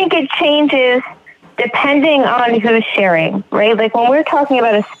do think it changes depending on who's sharing, right? Like when we're talking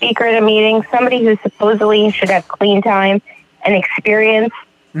about a speaker at a meeting, somebody who supposedly should have clean time and experience,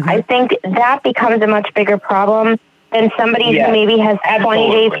 I think that becomes a much bigger problem than somebody who maybe has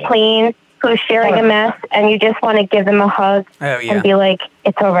 20 days clean, who's sharing a mess, and you just want to give them a hug and be like,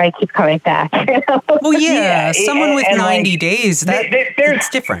 it's all right, keep coming back. You know? Well, someone with 90 days, it's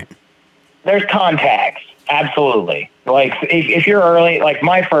different. There's context, absolutely. Like if you're early, like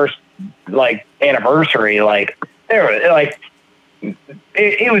my first anniversary, it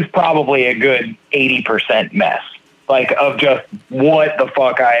was probably a good 80% mess, like of just what the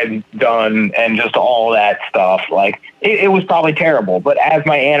fuck I had done and just all that stuff. Like it was probably terrible, but as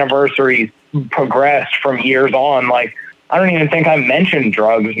my anniversaries progressed from years on, like I don't even think I mentioned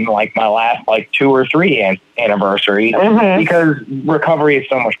drugs in like my last 2 or 3 anniversaries because recovery is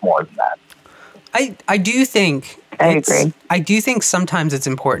so much more than that. I do think I agree. I do think sometimes it's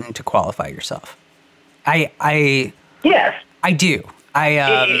important to qualify yourself. I do.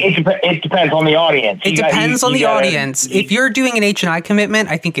 It depends on the audience. It depends on the audience. If you're doing an H&I commitment,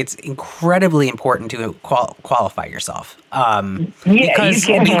 I think it's incredibly important to qualify yourself. Because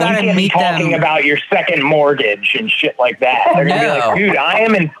you gotta meet talking them about your second mortgage and shit like that. They're gonna be like, dude, I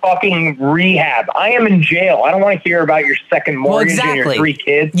am in fucking rehab. I am in jail. I don't want to hear about your second mortgage and your 3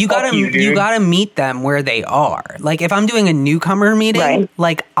 kids. You gotta meet them where they are. Like if I'm doing a newcomer meeting,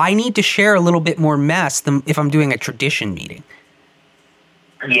 like I need to share a little bit more mess than if I'm doing a tradition meeting.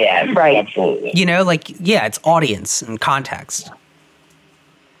 Yeah, right. Absolutely. It's audience and context.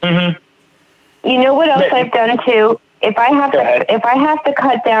 You know what else I've done too? If I have to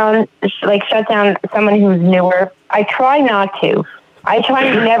cut down, shut down someone who's newer, I try not to. I try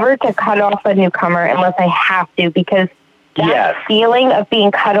never to cut off a newcomer unless I have to, because that feeling of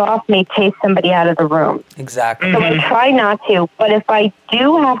being cut off may chase somebody out of the room. Exactly. So I try not to. But if I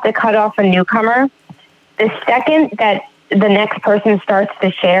do have to cut off a newcomer, the second that the next person starts to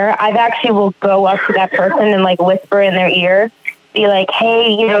share, I actually will go up to that person and whisper in their ear, be like,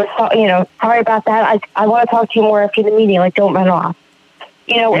 hey, sorry about that. I want to talk to you more after the meeting. Don't run off.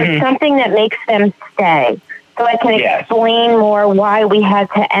 It's something that makes them stay. so I can Yes. explain more why we had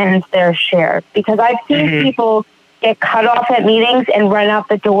to end their share. Because I've seen people get cut off at meetings and run out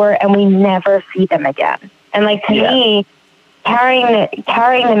the door, and we never see them again. And like to me, carrying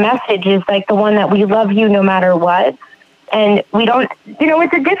the message is like the one that we love you no matter what. And we don't,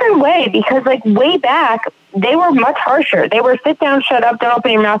 it's a different way, because like way back, they were much harsher. They were sit down, shut up, don't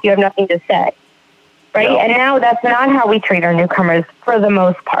open your mouth, you have nothing to say. Right? No. And now that's not how we treat our newcomers for the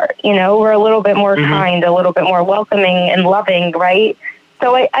most part. We're a little bit more kind, a little bit more welcoming and loving, right?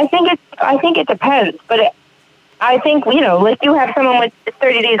 So I think it depends. But I think, like you have someone with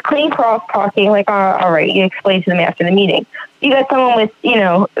 30 days clean cross talking, like, all right, you explain to them after the meeting. You got someone with,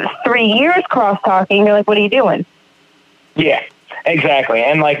 3 years cross talking, you're like, what are you doing? Yeah, exactly.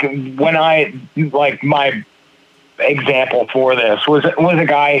 And like when my example for this was a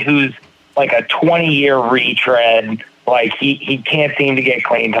guy who's like a 20-year retread. Like he can't seem to get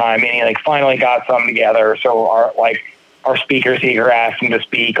clean time, and he like finally got some together. So our speaker seeker asked him to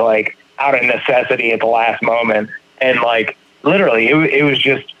speak like out of necessity at the last moment, and like literally it was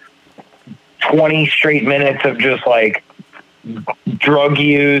just 20 straight minutes of just like drug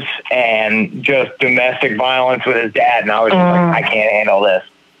use and just domestic violence with his dad, and I was just like, I can't handle this,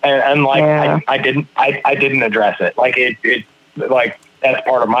 and like I didn't address it. Like it like that's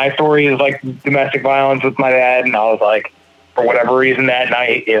part of my story is like domestic violence with my dad, and I was like, for whatever reason that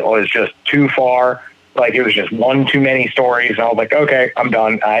night it was just too far. Like it was just one too many stories, and I was like, okay, I'm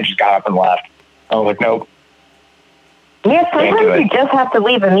done. I just got up and left. I was like, nope. Yeah, sometimes you just have to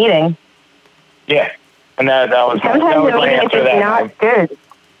leave a meeting. Yeah. And that was sometimes the meeting is just not good.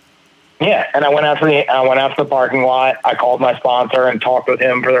 Yeah, and I went out to the parking lot. I called my sponsor and talked with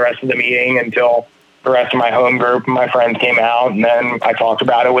him for the rest of the meeting until the rest of my home group and my friends came out, and then I talked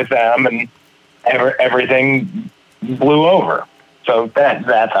about it with them, and everything blew over. So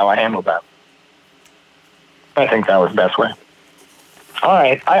that's how I handled that. I think that was the best way. All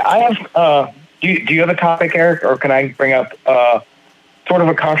right, I have. Do you have a topic, Eric, or can I bring up sort of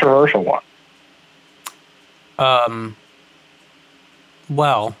a controversial one?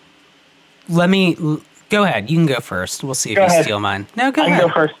 Well, let me go ahead. You can go first. We'll see if you steal mine. No, go ahead. I can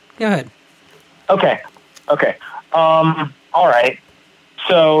go first. Go ahead. Okay. All right.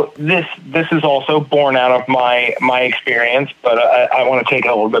 So this is also born out of my experience, but I want to take it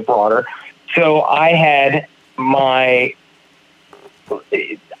a little bit broader. So I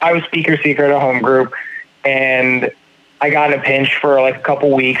was speaker seeker at a home group, and I got in a pinch for like a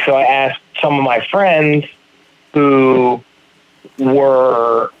couple weeks. So I asked some of my friends who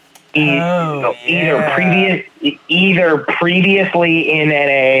were either previously in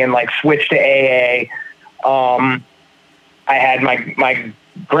NA and like switched to AA. I had my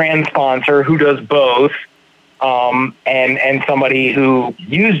grand sponsor who does both, and somebody who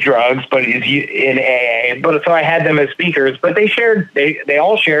used drugs but is in AA. But so I had them as speakers, but they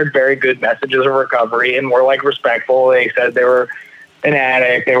all shared very good messages of recovery and were like respectful. They said they were an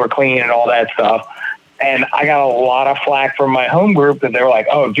addict, they were clean, and all that stuff. And I got a lot of flack from my home group that they were like,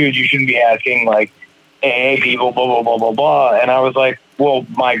 "Oh, dude, you shouldn't be asking like AA people, blah blah blah blah blah." And I was like, "Well,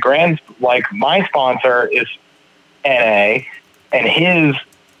 my sponsor is NA, and his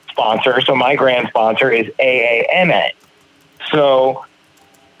sponsor, so my grand sponsor is AANA. So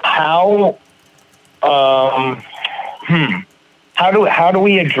how do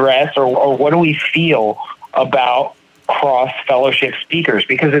we address or what do we feel about cross fellowship speakers?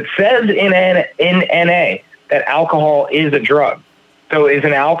 Because it says in NA that alcohol is a drug. So is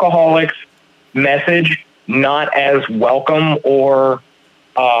an alcoholic's message not as welcome or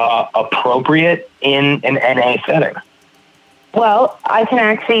appropriate in an NA setting? Well, I can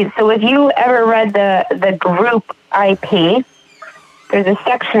actually, so if you ever read the group IP, there's a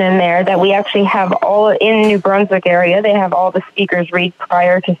section in there that we actually have all in New Brunswick area. They have all the speakers read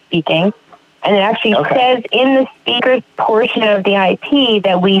prior to speaking. And it actually says in the speakers portion of the IP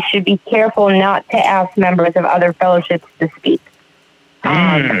that we should be careful not to ask members of other fellowships to speak.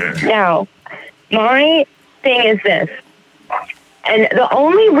 Now, my thing is this. And the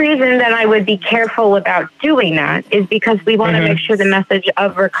only reason that I would be careful about doing that is because we want to make sure the message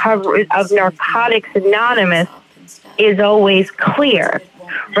of recovery of Narcotics Anonymous is always clear,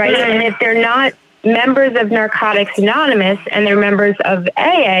 right? And if they're not members of Narcotics Anonymous and they're members of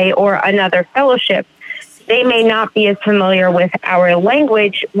AA or another fellowship, they may not be as familiar with our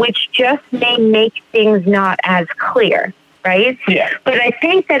language, which just may make things not as clear. Right? Yeah. But I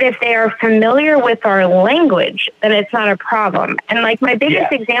think that if they are familiar with our language, then it's not a problem. And like my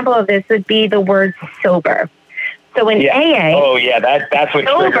biggest example of this would be the word sober. So in AA... Oh, yeah, that's what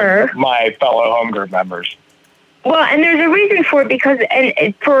triggered my fellow home group members. Well, and there's a reason for it because,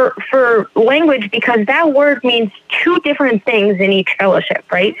 and for language, because that word means two different things in each fellowship,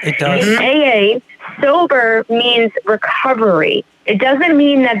 right? It does. In AA, sober means recovery. It doesn't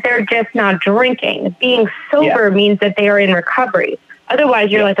mean that they're just not drinking. Being sober means that they are in recovery.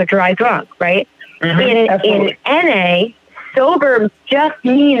 Otherwise, you're like a dry drunk, right? In NA, sober just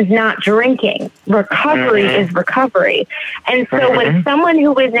means not drinking. Recovery is recovery. And so when someone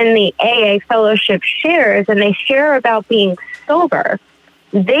who is in the AA fellowship shares and they share about being sober,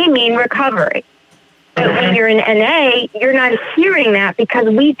 they mean recovery. But when you're in NA, you're not hearing that because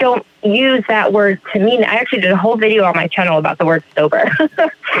we don't use that word to mean. I actually did a whole video on my channel about the word sober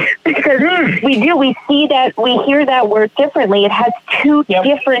because we see that, we hear that word differently. It has two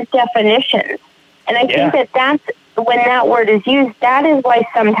different definitions. And I think that's when that word is used, that is why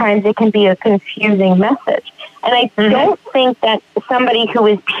sometimes it can be a confusing message. And I don't think that somebody who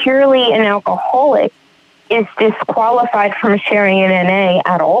is purely an alcoholic is disqualified from sharing in NA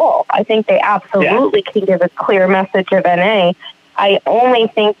at all. I think they absolutely can give a clear message of NA. I only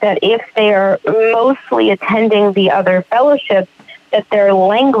think that if they are mostly attending the other fellowships, that their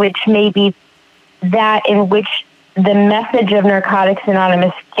language may be that in which the message of Narcotics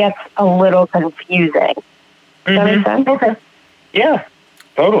Anonymous gets a little confusing. Does that make sense? Okay. Yeah,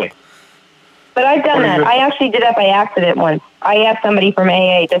 totally. But I've done that. I actually did that by accident once. I asked somebody from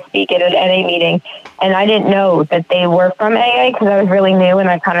AA to speak at an NA meeting, and I didn't know that they were from AA because I was really new and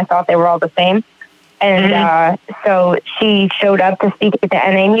I kind of thought they were all the same. And so she showed up to speak at the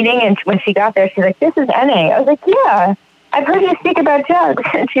NA meeting, and when she got there, she's like, "This is NA." I was like, "Yeah, I've heard you speak about drugs."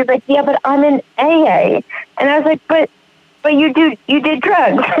 And she's like, "Yeah, but I'm in AA." And I was like, "But you did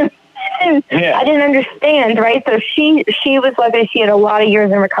drugs." I didn't understand, right? So she was lucky. She had a lot of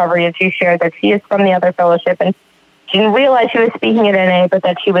years in recovery, and she shared that she is from the other fellowship, and she didn't realize she was speaking at NA, but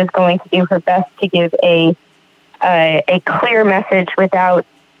that she was going to do her best to give a clear message without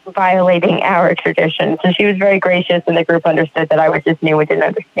violating our traditions. And she was very gracious, and the group understood that I was just new and didn't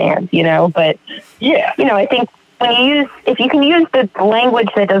understand, you know. But I think if you can use the language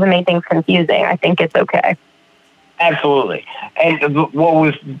that doesn't make things confusing, I think it's okay. Absolutely. And what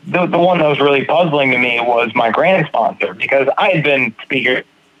was the one that was really puzzling to me was my grant sponsor, because I had been speaker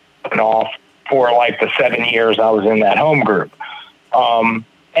and off for like the 7 years I was in that home group. And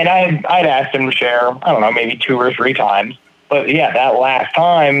I'd asked him to share, I don't know, maybe 2 or 3 times. But yeah, that last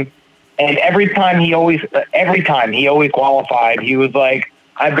time, and every time he always qualified, he was like,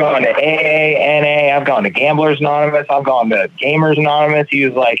 "I've gone to AA, NA, I've gone to Gamblers Anonymous, I've gone to Gamers Anonymous." He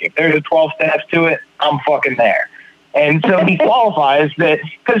was like, "If there's a 12 steps to it, I'm fucking there." And so he qualifies that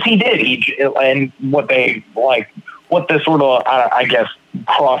because he did. And what the sort of, I guess,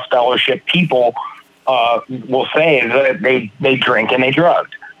 cross fellowship people will say is that they drink and they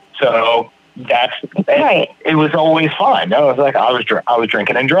drugged. So that's right. It was always fine. I was like, I was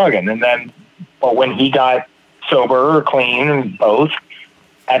drinking and drugging, and then, but when he got sober or clean, and both,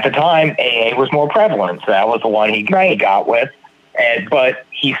 at the time AA was more prevalent. So that was the one he got with. But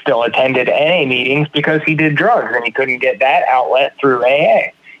he still attended NA meetings because he did drugs and he couldn't get that outlet through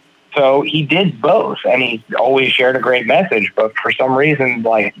AA. So he did both, and he always shared a great message. But for some reason,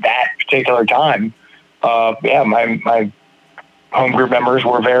 like that particular time, my home group members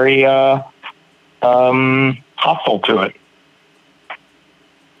were very hostile to it.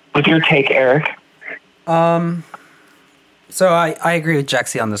 What's your take, Eric? So I agree with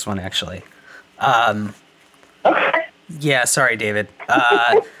Jaxie on this one, actually. Okay. Yeah, sorry, David.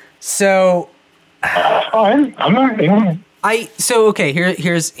 So fine. I'm not. Here's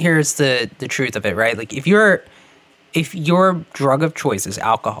the truth of it, right? Like if your drug of choice is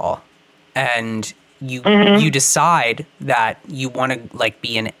alcohol, and you decide that you want to like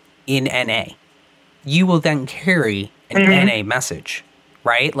be in NA, you will then carry an NA message,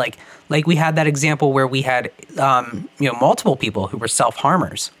 right? Like we had that example where we had multiple people who were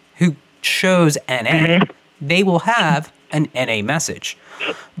self-harmers who chose NA. They will have an NA message.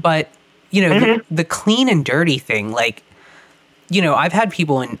 But, the clean and dirty thing, like, I've had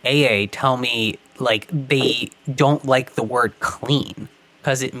people in AA tell me, like, they don't like the word clean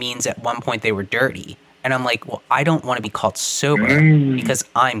because it means at one point they were dirty. And I'm like, well, I don't want to be called sober because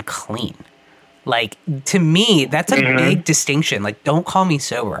I'm clean. Like, to me, that's a big distinction. Like, don't call me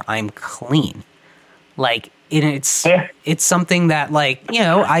sober. I'm clean. Like, it's something that, like,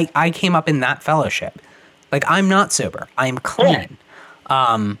 I came up in that fellowship. Like, I'm not sober. I'm clean.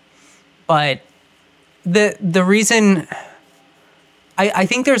 But the reason I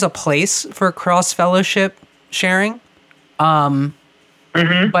think there's a place for cross fellowship sharing. But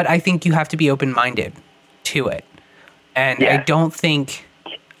I think you have to be open-minded to it. And I don't think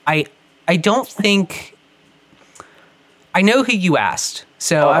I know who you asked,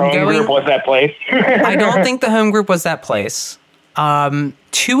 so Our I'm home going. group was that place. I don't think the home group was that place.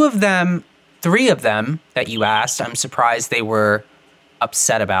 2 of them, 3 of them that you asked, I'm surprised they were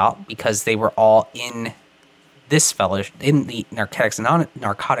upset about because they were all in this fellowship, in the Narcotics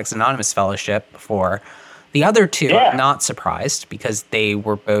Anonymous fellowship before. The other 2, Yeah. I'm not surprised because they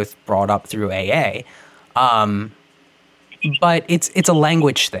were both brought up through AA. But it's a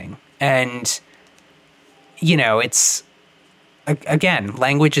language thing, and it's again,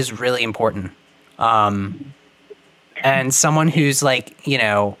 language is really important. And someone who's like,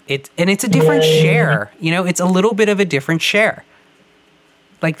 it's a different share. It's a little bit of a different share.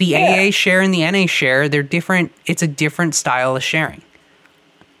 Like the AA share and the NA share, they're different. It's a different style of sharing.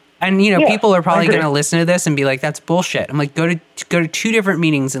 And people are probably going to listen to this and be like, "That's bullshit." I'm like, go to 2 different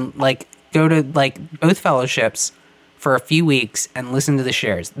meetings and like go to like both fellowships for a few weeks and listen to the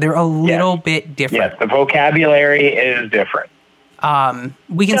shares. They're a little bit different. Yes, the vocabulary is different.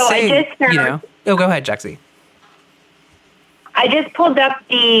 We can So say, Oh, go ahead, Jaxie. I just pulled up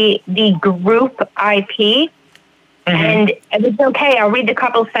the group IP, and if it's okay, I'll read a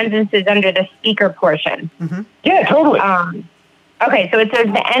couple sentences under the speaker portion. Yeah, totally. Okay, so it says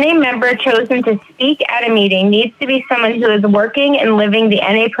the NA member chosen to speak at a meeting needs to be someone who is working and living the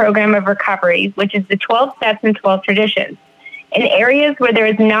NA program of recovery, which is the 12 steps and 12 traditions. In areas where there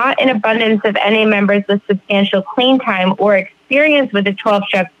is not an abundance of NA members with substantial clean time or experience with the 12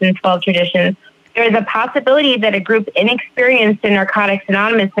 steps and 12 traditions, there is a possibility that a group inexperienced in Narcotics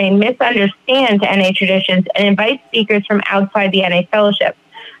Anonymous may misunderstand NA traditions and invite speakers from outside the NA fellowship.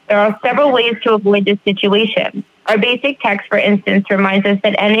 There are several ways to avoid this situation. Our basic text, for instance, reminds us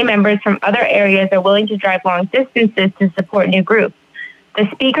that NA members from other areas are willing to drive long distances to support new groups. The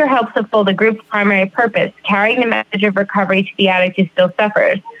speaker helps fulfill the group's primary purpose, carrying the message of recovery to the addict who still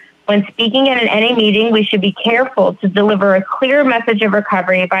suffers. When speaking at an NA meeting, we should be careful to deliver a clear message of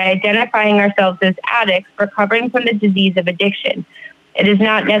recovery by identifying ourselves as addicts recovering from the disease of addiction. It is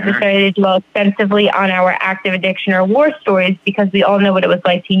not necessary to dwell extensively on our active addiction or war stories because we all know what it was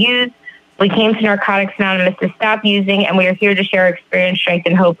like to use. We came to Narcotics Anonymous to stop using, and we are here to share experience, strength,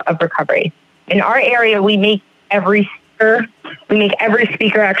 and hope of recovery. In our area, we make every speaker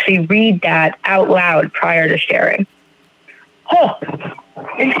actually read that out loud prior to sharing. Huh.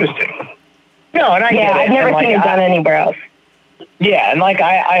 Interesting. No, and I get it. I've never seen it done anywhere else. Yeah, and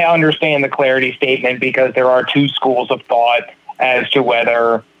I understand the clarity statement because there are 2 schools of thought as to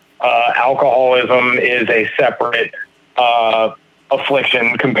whether alcoholism is a separate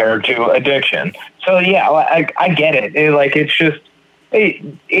affliction compared to addiction. So yeah, I get it. It's just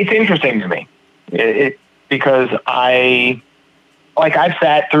it's interesting to me. Because I've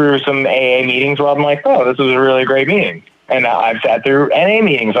sat through some AA meetings where I'm like, oh, this was a really great meeting. And I've sat through NA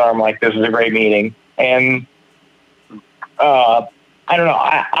meetings where I'm like, this is a great meeting. And I don't know.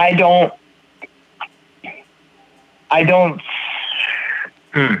 I don't.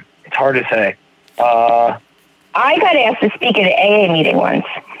 It's hard to say. I got asked to speak at an AA meeting once.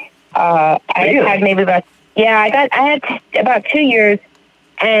 I had about 2 years,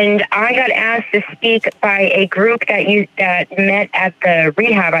 and I got asked to speak by a group that met at the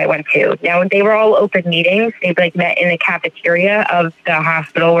rehab I went to. Now, they were all open meetings. They met in the cafeteria of the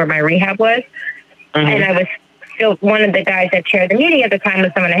hospital where my rehab was. And I was still, one of the guys that chaired the meeting at the time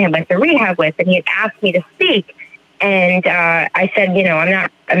was someone I had went to rehab with, and he had asked me to speak. And I said, I'm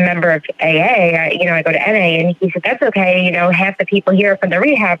not a member of AA. I go to NA. And he said, that's okay. Half the people here are from the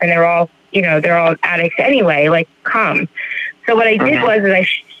rehab, and they're all addicts anyway. Come. So what I did was I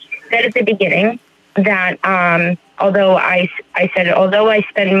said at the beginning that although I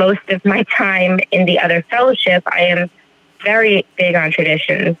spend most of my time in the other fellowship, I am very big on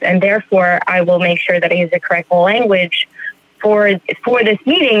traditions, and therefore I will make sure that I use the correct language for this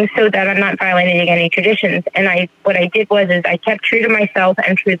meeting so that I'm not violating any traditions. And what I did was I kept true to myself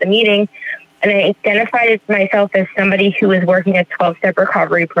and true to the meeting, and I identified myself as somebody who was working a 12-step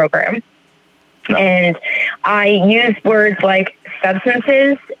recovery program. And I used words like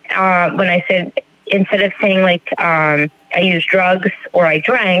substances when I said, instead of saying I used drugs or I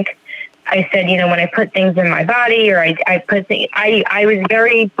drank, I said, when I put things in my body, or I was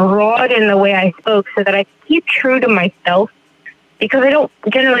very broad in the way I spoke so that I could keep true to myself, because I don't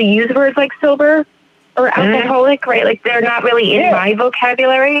generally use words like sober or alcoholic, right? They're not really in my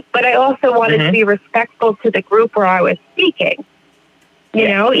vocabulary, but I also wanted to be respectful to the group where I was speaking.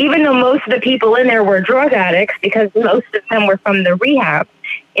 Even though most of the people in there were drug addicts, because most of them were from the rehab,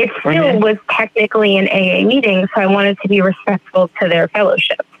 it still was technically an AA meeting, so I wanted to be respectful to their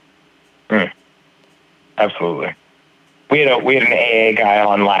fellowship. Absolutely. We had an AA guy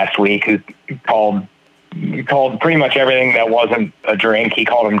on last week who called he called pretty much everything that wasn't a drink. He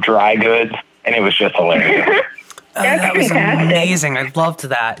called them dry goods, and it was just hilarious. That was fantastic. amazing. I loved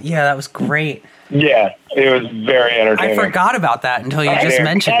that. Yeah, that was great. Yeah, it was very I entertaining. forgot about that until you Right just there.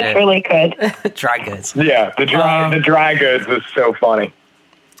 mentioned That's it. really good. Dry goods. Yeah, the dry goods was so funny.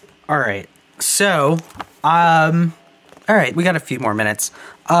 All right. So, all right, we got a few more minutes.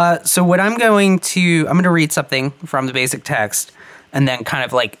 So what I'm going to read something from the basic text and then kind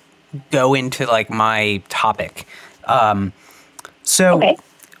of like go into like my topic. Okay.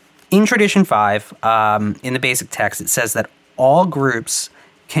 In Tradition 5, in the basic text, it says that all groups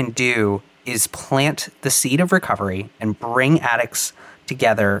can do is plant the seed of recovery and bring addicts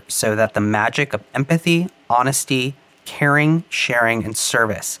together so that the magic of empathy, honesty, caring, sharing, and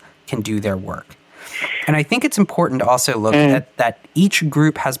service can do their work. And I think it's important to also look at that each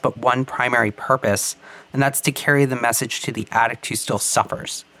group has but one primary purpose, and that's to carry the message to the addict who still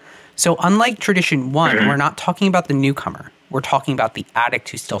suffers. So unlike Tradition 1, we're not talking about the newcomer. We're talking about the addict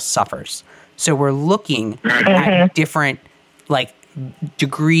who still suffers. So we're looking at different like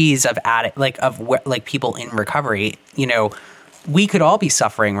degrees of addict, like people in recovery. You know, we could all be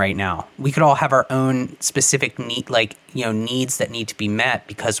suffering right now. We could all have our own specific needs that need to be met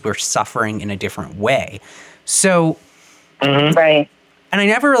because we're suffering in a different way. So, Right. and I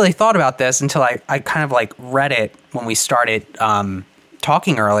never really thought about this until I kind of like read it when we started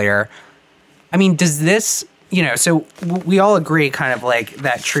talking earlier. I mean, does this, so we all agree kind of like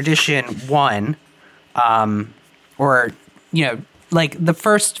that Tradition 1, like the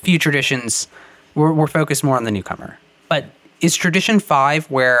first few traditions were focused more on the newcomer. But is Tradition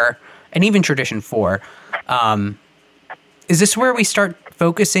 5 and even Tradition 4, is this where we start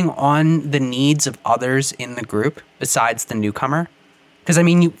focusing on the needs of others in the group besides the newcomer? Because, I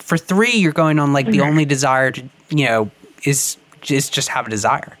mean, for 3, you're going on like the only desire to, is just have a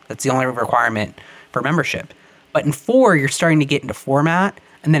desire. That's the only requirement for membership. But in 4, you're starting to get into format.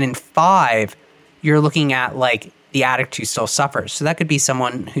 And then in 5, you're looking at like the addict who still suffers. So that could be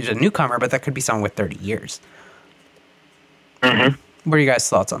someone who's a newcomer, but that could be someone with 30 years. What are you guys'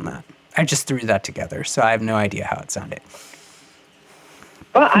 thoughts on that? I just threw that together, so I have no idea how it sounded.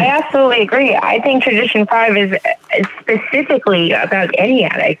 Well, I absolutely agree. I think Tradition 5 is specifically about any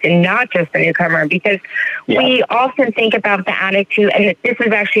addict and not just the newcomer, because we often think about the addict who, and this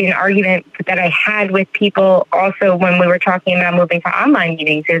is actually an argument that I had with people also when we were talking about moving to online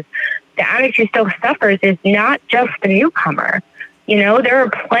meetings, is the addict who still suffers is not just the newcomer. There are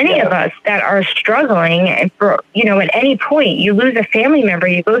plenty of us that are struggling, and for, at any point, you lose a family member,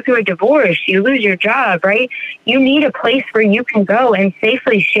 you go through a divorce, you lose your job, right? You need a place where you can go and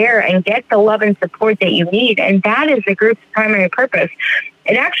safely share and get the love and support that you need. And that is the group's primary purpose.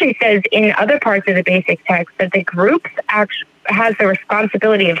 It actually says in other parts of the basic text that the group has the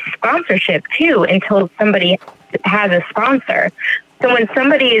responsibility of sponsorship too, until somebody has a sponsor. So when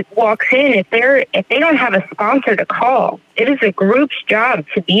somebody walks in, if they don't have a sponsor to call, it is a group's job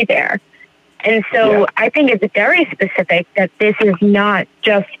to be there. And so I think it's very specific that this is not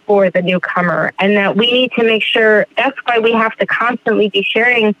just for the newcomer, and that we need to make sure. That's why we have to constantly be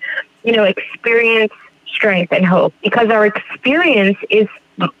sharing, experience, strength, and hope, because our experience is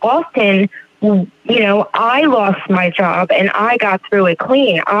often, I lost my job and I got through it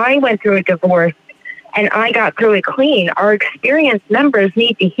clean. I went through a divorce and I got through it clean. Our experienced members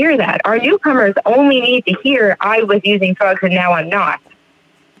need to hear that. Our newcomers only need to hear, I was using drugs and now I'm not.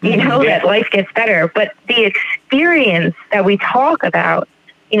 That life gets better. But the experience that we talk about,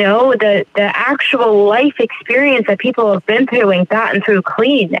 the actual life experience that people have been through and gotten through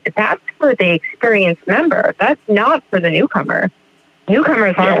clean, that's for the experienced member. That's not for the newcomer.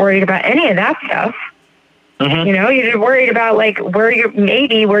 Newcomers aren't worried about any of that stuff. You're worried about like where your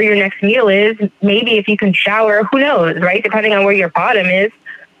next meal is, maybe if you can shower, who knows, right? Depending on where your bottom is.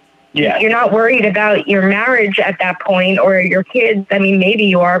 Yeah. You're not worried about your marriage at that point or your kids. I mean, maybe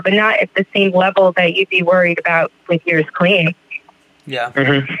you are, but not at the same level that you'd be worried about with yours clean. Yeah.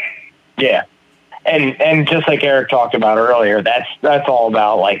 Yeah. And just like Eric talked about earlier, that's all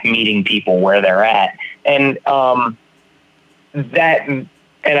about like meeting people where they're at. And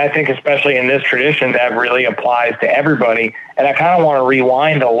and I think especially in this tradition, that really applies to everybody. And I kind of want to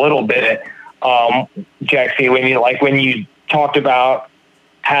rewind a little bit, Jexy, when you talked about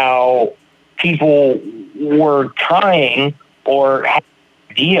how people were trying or had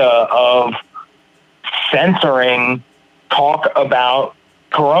the idea of censoring talk about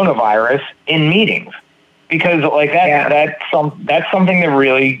coronavirus in meetings, because like that's something that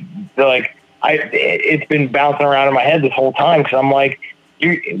really like it's been bouncing around in my head this whole time, because I'm like,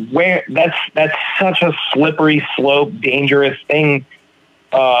 that's such a slippery slope, dangerous thing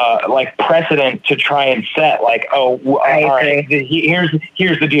like precedent to try and set like, all right,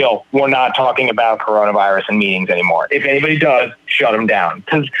 here's the deal. We're not talking about coronavirus in meetings anymore. If anybody does, shut them down.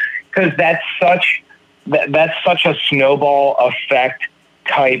 Cause that's such a snowball effect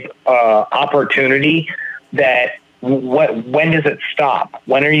type, opportunity that when does it stop?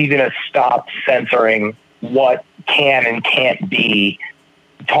 When are you going to stop censoring what can and can't be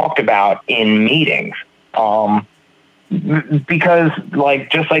talked about in meetings? Because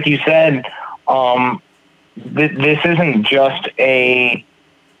like, just like you said, this isn't just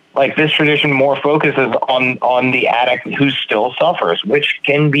this tradition more focuses on the addict who still suffers, which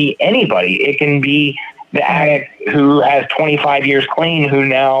can be anybody. It can be the addict who has 25 years clean, who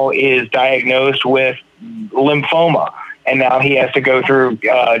now is diagnosed with lymphoma, and now he has to go through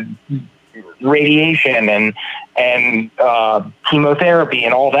radiation and chemotherapy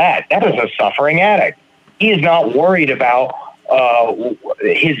and all that. That is a suffering addict. He is not worried about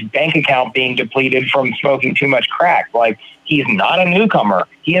his bank account being depleted from smoking too much crack. Like, he's not a newcomer.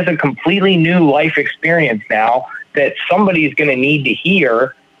 He has a completely new life experience now that somebody's going to need to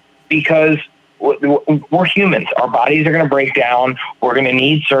hear, because we're humans. Our bodies are going to break down. We're going to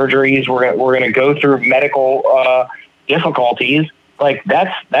need surgeries. We're going to go through medical difficulties. Like,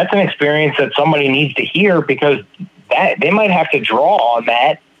 that's an experience that somebody needs to hear, because that they might have to draw on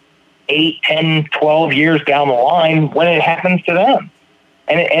that 8, 10, 12 years down the line when it happens to them.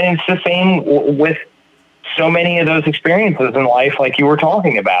 And it's the same with so many of those experiences in life, like you were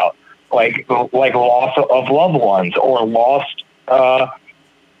talking about, like loss of loved ones or lost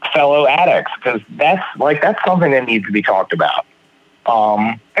fellow addicts, because that's something that needs to be talked about.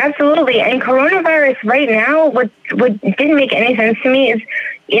 Absolutely. And coronavirus right now, what didn't make any sense to me is,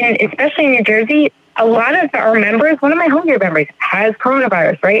 especially in New Jersey, a lot of our members, one of my home group members has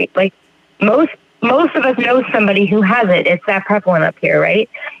coronavirus, right? Like, most of us know somebody who has it. It's that prevalent up here, right?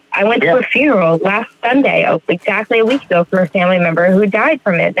 I went to a funeral last Sunday, exactly a week ago, for a family member who died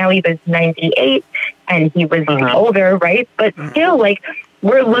from it. Now, he was 98 and he was older, right? But still, like,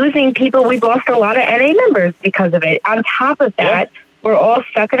 we're losing people. We've lost a lot of NA members because of it. On top of that, we're all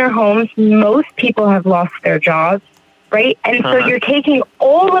stuck in our homes. Most people have lost their jobs, right? And so you're taking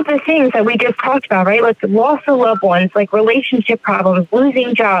all of the things that we just talked about, right? Like loss of loved ones, like relationship problems,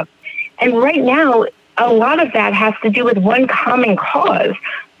 losing jobs. And right now, a lot of that has to do with one common cause.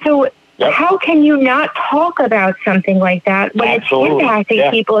 So how can you not talk about something like that when it's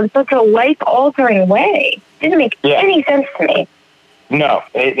impacting people in such a life-altering way? It didn't make any sense to me. No,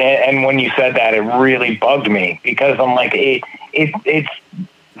 and when you said that, it really bugged me, because I'm like, it's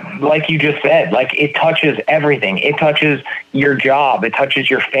like you just said, like, it touches everything. It touches your job. It touches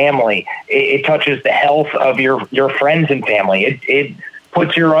your family. It touches the health of your friends and family. It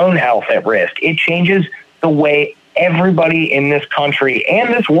puts your own health at risk. It changes the way everybody in this country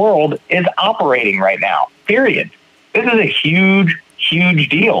and this world is operating right now, period. This is a huge, huge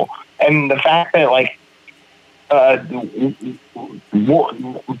deal. And the fact that, like, we're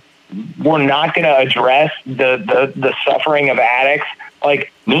not going to address the suffering of addicts.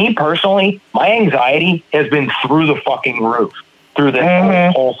 Like, me personally, my anxiety has been through the fucking roof through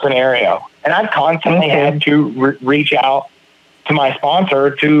this whole scenario. And I've constantly had to reach out to my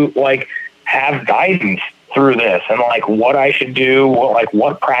sponsor to, like, have guidance through this, and like what I should do,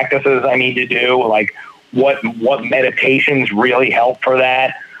 what practices I need to do, like what meditations really help for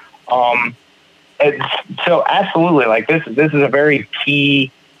that. So absolutely, like this is a very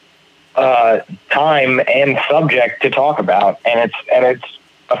key time and subject to talk about, and it's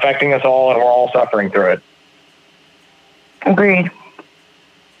affecting us all, and we're all suffering through it. Agreed.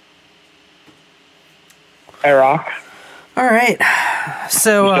 Hey, Rock. All right.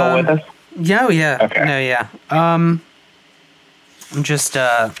 So you still with us? Yeah. Okay. No, yeah. I'm just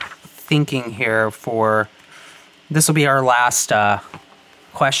thinking here for this will be our last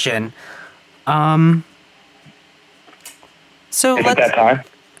question. So is it that time?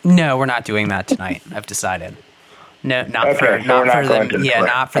 No, we're not doing that tonight. I've decided. No, not for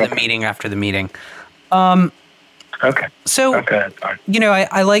the meeting after the meeting. Okay. So, okay.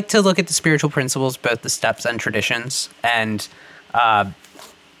 I like to look at the spiritual principles, both the steps and traditions, and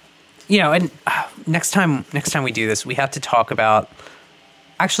and next time we do this, we have to talk about.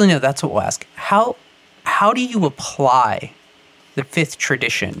 Actually, no, that's what we'll ask. How do you apply the fifth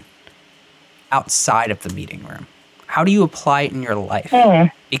tradition outside of the meeting room? How do you apply it in your life?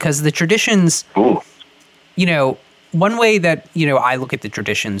 Because the traditions, one way that I look at the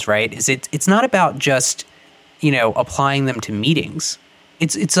traditions, right, is it's not about just applying them to meetings.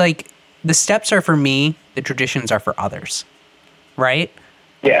 It's like the steps are for me, the traditions are for others, right?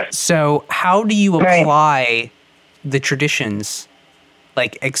 Yes. So how do you apply the traditions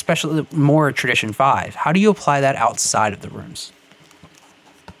Like, especially more Tradition 5. How do you apply that outside of the rooms?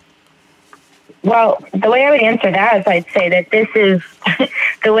 Well, the way I would answer that is I'd say that this is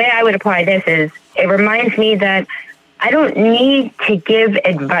the way I would apply this is it reminds me that I don't need to give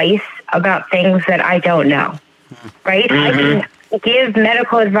advice about things that I don't know, right? I can give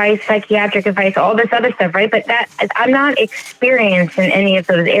medical advice, psychiatric advice, all this other stuff, right? But that I'm not experienced in any of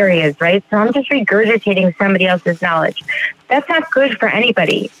those areas, right? So I'm just regurgitating somebody else's knowledge. That's not good for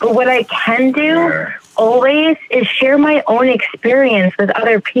anybody. But what I can do always is share my own experience with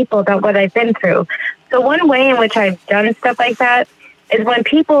other people about what I've been through. So one way in which I've done stuff like that is when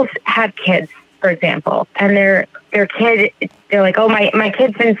people have kids, for example, and their kid, they're like, oh, my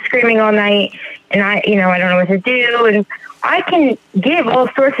kid's been screaming all night and I don't know what to do. And I can give all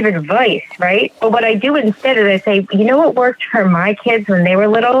sorts of advice, right? But what I do instead is I say, you know what worked for my kids when they were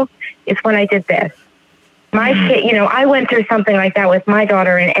little is when I did this. My kid, I went through something like that with my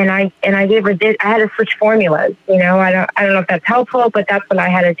daughter, and I gave her this. I had to switch formulas. I don't know if that's helpful, but that's what I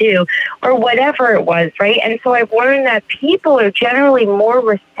had to do, or whatever it was, right? And so I've learned that people are generally more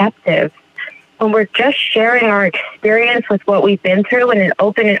receptive when we're just sharing our experience with what we've been through in an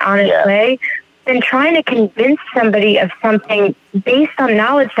open and honest way, than trying to convince somebody of something based on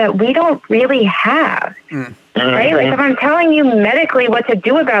knowledge that we don't really have. Right? Like if I'm telling you medically what to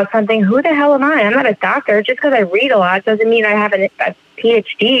do about something, who the hell am I? I'm not a doctor. Just because I read a lot doesn't mean I have a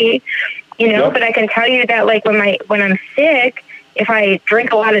PhD, but I can tell you that like when I'm sick, if I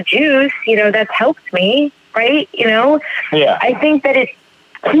drink a lot of juice, that's helped me, right? I think that it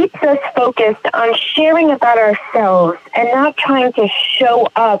keeps us focused on sharing about ourselves and not trying to show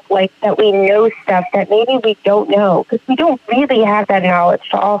up like that we know stuff that maybe we don't know because we don't really have that knowledge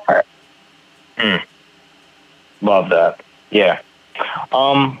to offer. Love that. Yeah.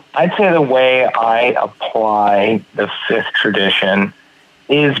 I'd say the way I apply the fifth tradition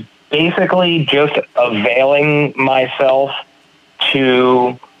is basically just availing myself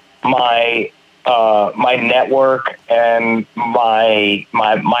to my network and my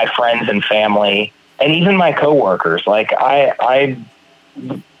friends and family and even my coworkers. Like I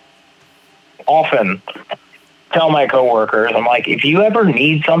often tell my coworkers, I'm like, if you ever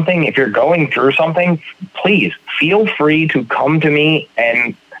need something, if you're going through something, please feel free to come to me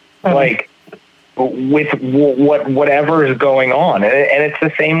and like with whatever is going on. And it's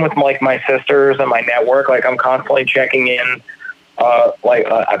the same with like my sisters and my network. Like I'm constantly checking in.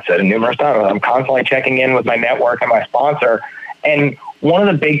 I've said it numerous times, I'm constantly checking in with my network and my sponsor. And one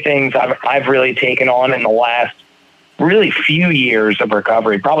of the big things I've really taken on in the last really few years of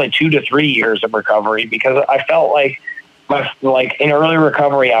recovery, probably 2 to 3 years of recovery, because I felt like in early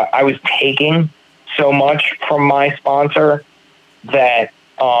recovery, I was taking so much from my sponsor that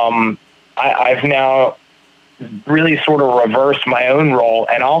I've now really sort of reversed my own role,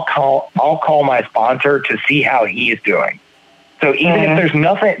 and I'll call my sponsor to see how he is doing. So even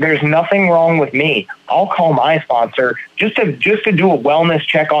if there's nothing wrong with me, I'll call my sponsor just to do a wellness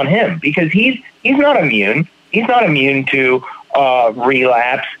check on him, because he's not immune. He's not immune to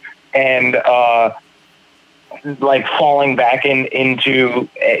relapse and like falling back into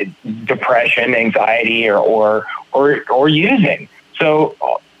depression, anxiety, or using. So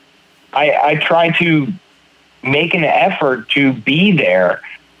I try to make an effort to be there,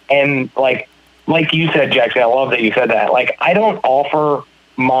 and like you said, Jackson, I love that you said that. Like, I don't offer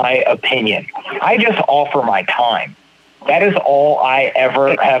my opinion. I just offer my time. That is all I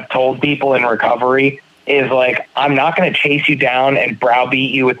ever have told people in recovery is like, I'm not going to chase you down and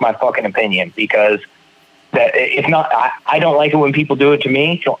browbeat you with my fucking opinion, because that it's not, I don't like it when people do it to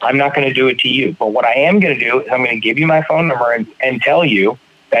me, so I'm not going to do it to you. But what I am going to do is I'm going to give you my phone number and tell you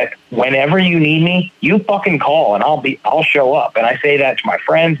that whenever you need me, you fucking call and I'll show up. And I say that to my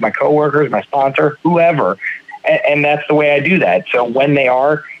friends, my coworkers, my sponsor, whoever. And that's the way I do that. So when they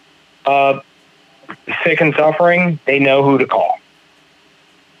are sick and suffering, they know who to call.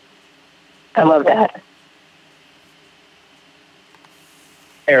 I love that.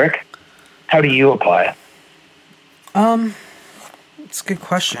 Eric, how do you apply it? It's a good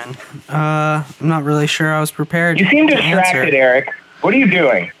question. I'm not really sure I was prepared. You seem to distracted, answer. Eric. What are you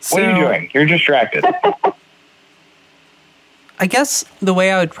doing? What are you doing? You're distracted. I guess the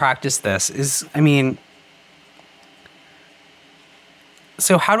way I would practice this is,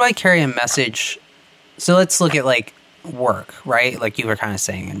 so how do I carry a message? So let's look at like work, right? Like you were kind of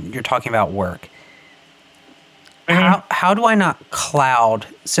saying, and you're talking about work. Mm-hmm. How do I not cloud?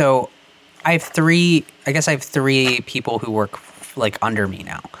 So I have three people who work like under me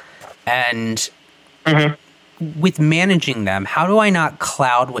now. And with managing them, how do I not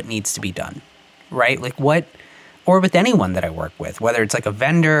cloud what needs to be done? Right? Like what or with anyone that I work with, whether it's like a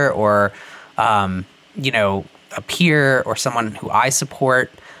vendor or, you know, a peer or someone who I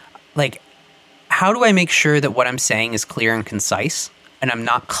support. Like, how do I make sure that what I'm saying is clear and concise and I'm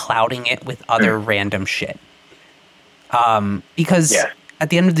not clouding it with other random shit? Because at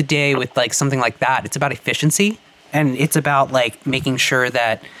the end of the day, with like something like that, it's about efficiency, and it's about like making sure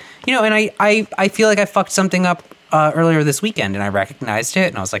that, you know, and I feel like I fucked something up earlier this weekend, and I recognized it,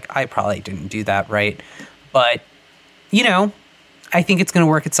 and I was like, I probably didn't do that right. But, you know, I think it's going to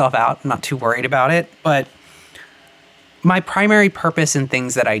work itself out. I'm not too worried about it. But my primary purpose in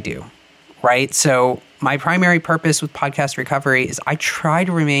things that I do, right? So my primary purpose with Podcast Recovery is I try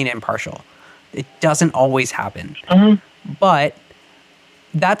to remain impartial. It doesn't always happen. But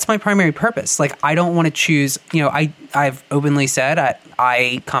that's my primary purpose. Like, I don't want to choose, you know, I've openly said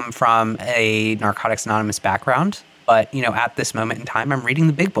I come from a Narcotics Anonymous background, but, you know, at this moment in time, I'm reading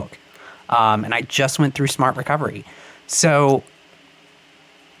the big book. And I just went through Smart Recovery. So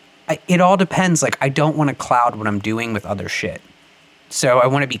it all depends. Like, I don't want to cloud what I'm doing with other shit. So I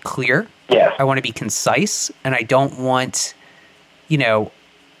want to be clear. Yes. I want to be concise, and I don't want, you know,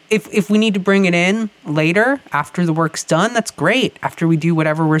 if we need to bring it in later after the work's done, that's great. After we do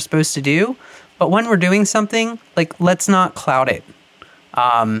whatever we're supposed to do. But when we're doing something, like, let's not cloud it.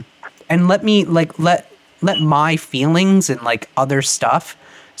 And let me, like, let my feelings and, like, other stuff.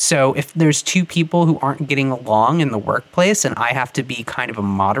 So if there's two people who aren't getting along in the workplace and I have to be kind of a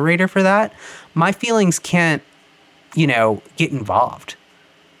moderator for that, my feelings can't, you know, get involved,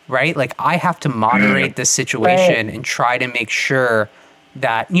 right? Like, I have to moderate this situation and try to make sure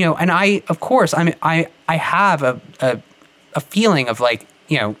that, you know, and I, of course, I have a feeling of, like,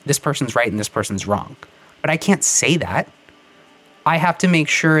 you know, this person's right and this person's wrong, but I can't say that. I have to make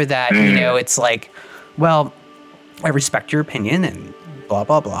sure that, you know, it's like, well, I respect your opinion and blah,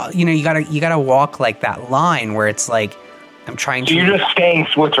 blah, blah. You know, you gotta walk like that line where it's like, I'm trying to. So you're just staying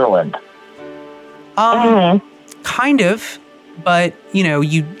Switzerland. Kind of, but, you know,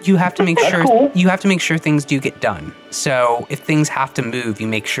 you have to make sure you have to make sure things do get done. So if things have to move, you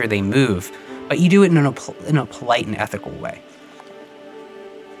make sure they move, but you do it in a polite and ethical way.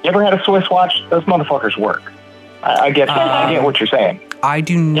 You ever had a Swiss watch? Those motherfuckers work. I get what you're saying. I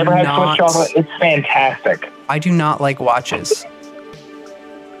do You ever not. had Swiss chocolate? It's fantastic. I do not like watches.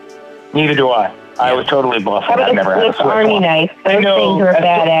 Neither do I. I was totally bluffing. I've never had a Swiss Army watch. knife. Those things are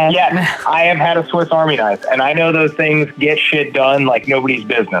badass. Yeah, I have had a Swiss Army knife, and I know those things get shit done like nobody's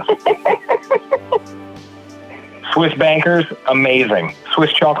business. Swiss bankers, amazing.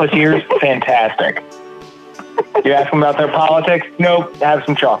 Swiss chocolatiers, fantastic. You ask them about their politics? Nope, have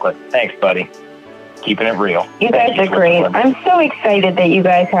some chocolate. Thanks, buddy. Keeping it real. You guys are great. I'm so excited that you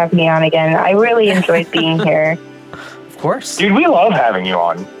guys have me on again. I really enjoyed being here. Of course. Dude, we love having you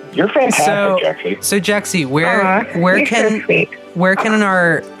on. You're fantastic, Jexy. So Jexy, where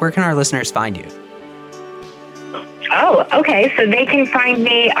can our listeners find you? Oh, okay. So they can find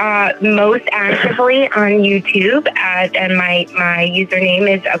me most actively on YouTube and my username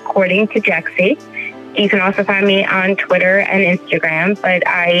is According to Jexy. You can also find me on Twitter and Instagram, but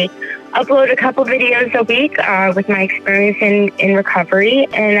I upload a couple videos a week with my experience in recovery,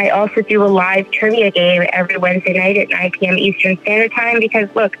 and I also do a live trivia game every Wednesday night at 9 p.m. Eastern Standard Time because,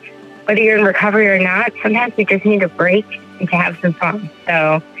 look, whether you're in recovery or not, sometimes you just need a break and to have some fun.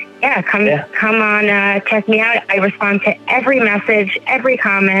 So, yeah, come on, check me out. I respond to every message, every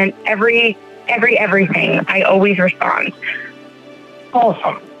comment, everything. I always respond.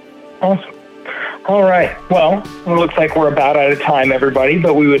 Awesome. All right. Well, it looks like we're about out of time, everybody,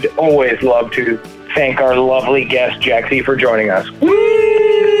 but we would always love to thank our lovely guest, Jexy, for joining us.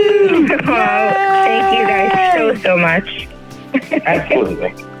 Woo! Thank you guys so much.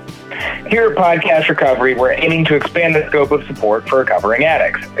 Absolutely. Here at Podcast Recovery, we're aiming to expand the scope of support for recovering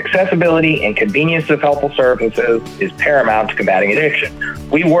addicts. Accessibility and convenience of helpful services is paramount to combating addiction.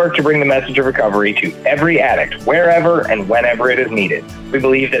 We work to bring the message of recovery to every addict, wherever and whenever it is needed. We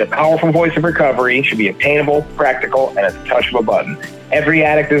believe that a powerful voice of recovery should be obtainable, practical, and at the touch of a button. Every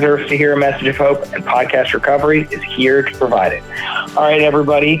addict deserves to hear a message of hope, and Podcast Recovery is here to provide it. All right,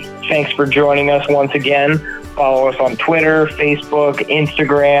 everybody, thanks for joining us once again. Follow us on Twitter, Facebook,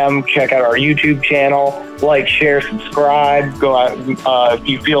 Instagram. Check out our YouTube channel. Like, share, subscribe. Go out if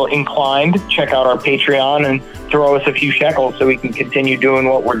you feel inclined. Check out our Patreon and throw us a few shekels so we can continue doing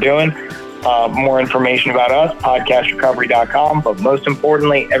what we're doing. More information about us, podcastrecovery.com. But most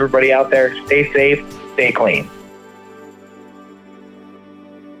importantly, everybody out there, stay safe, stay clean.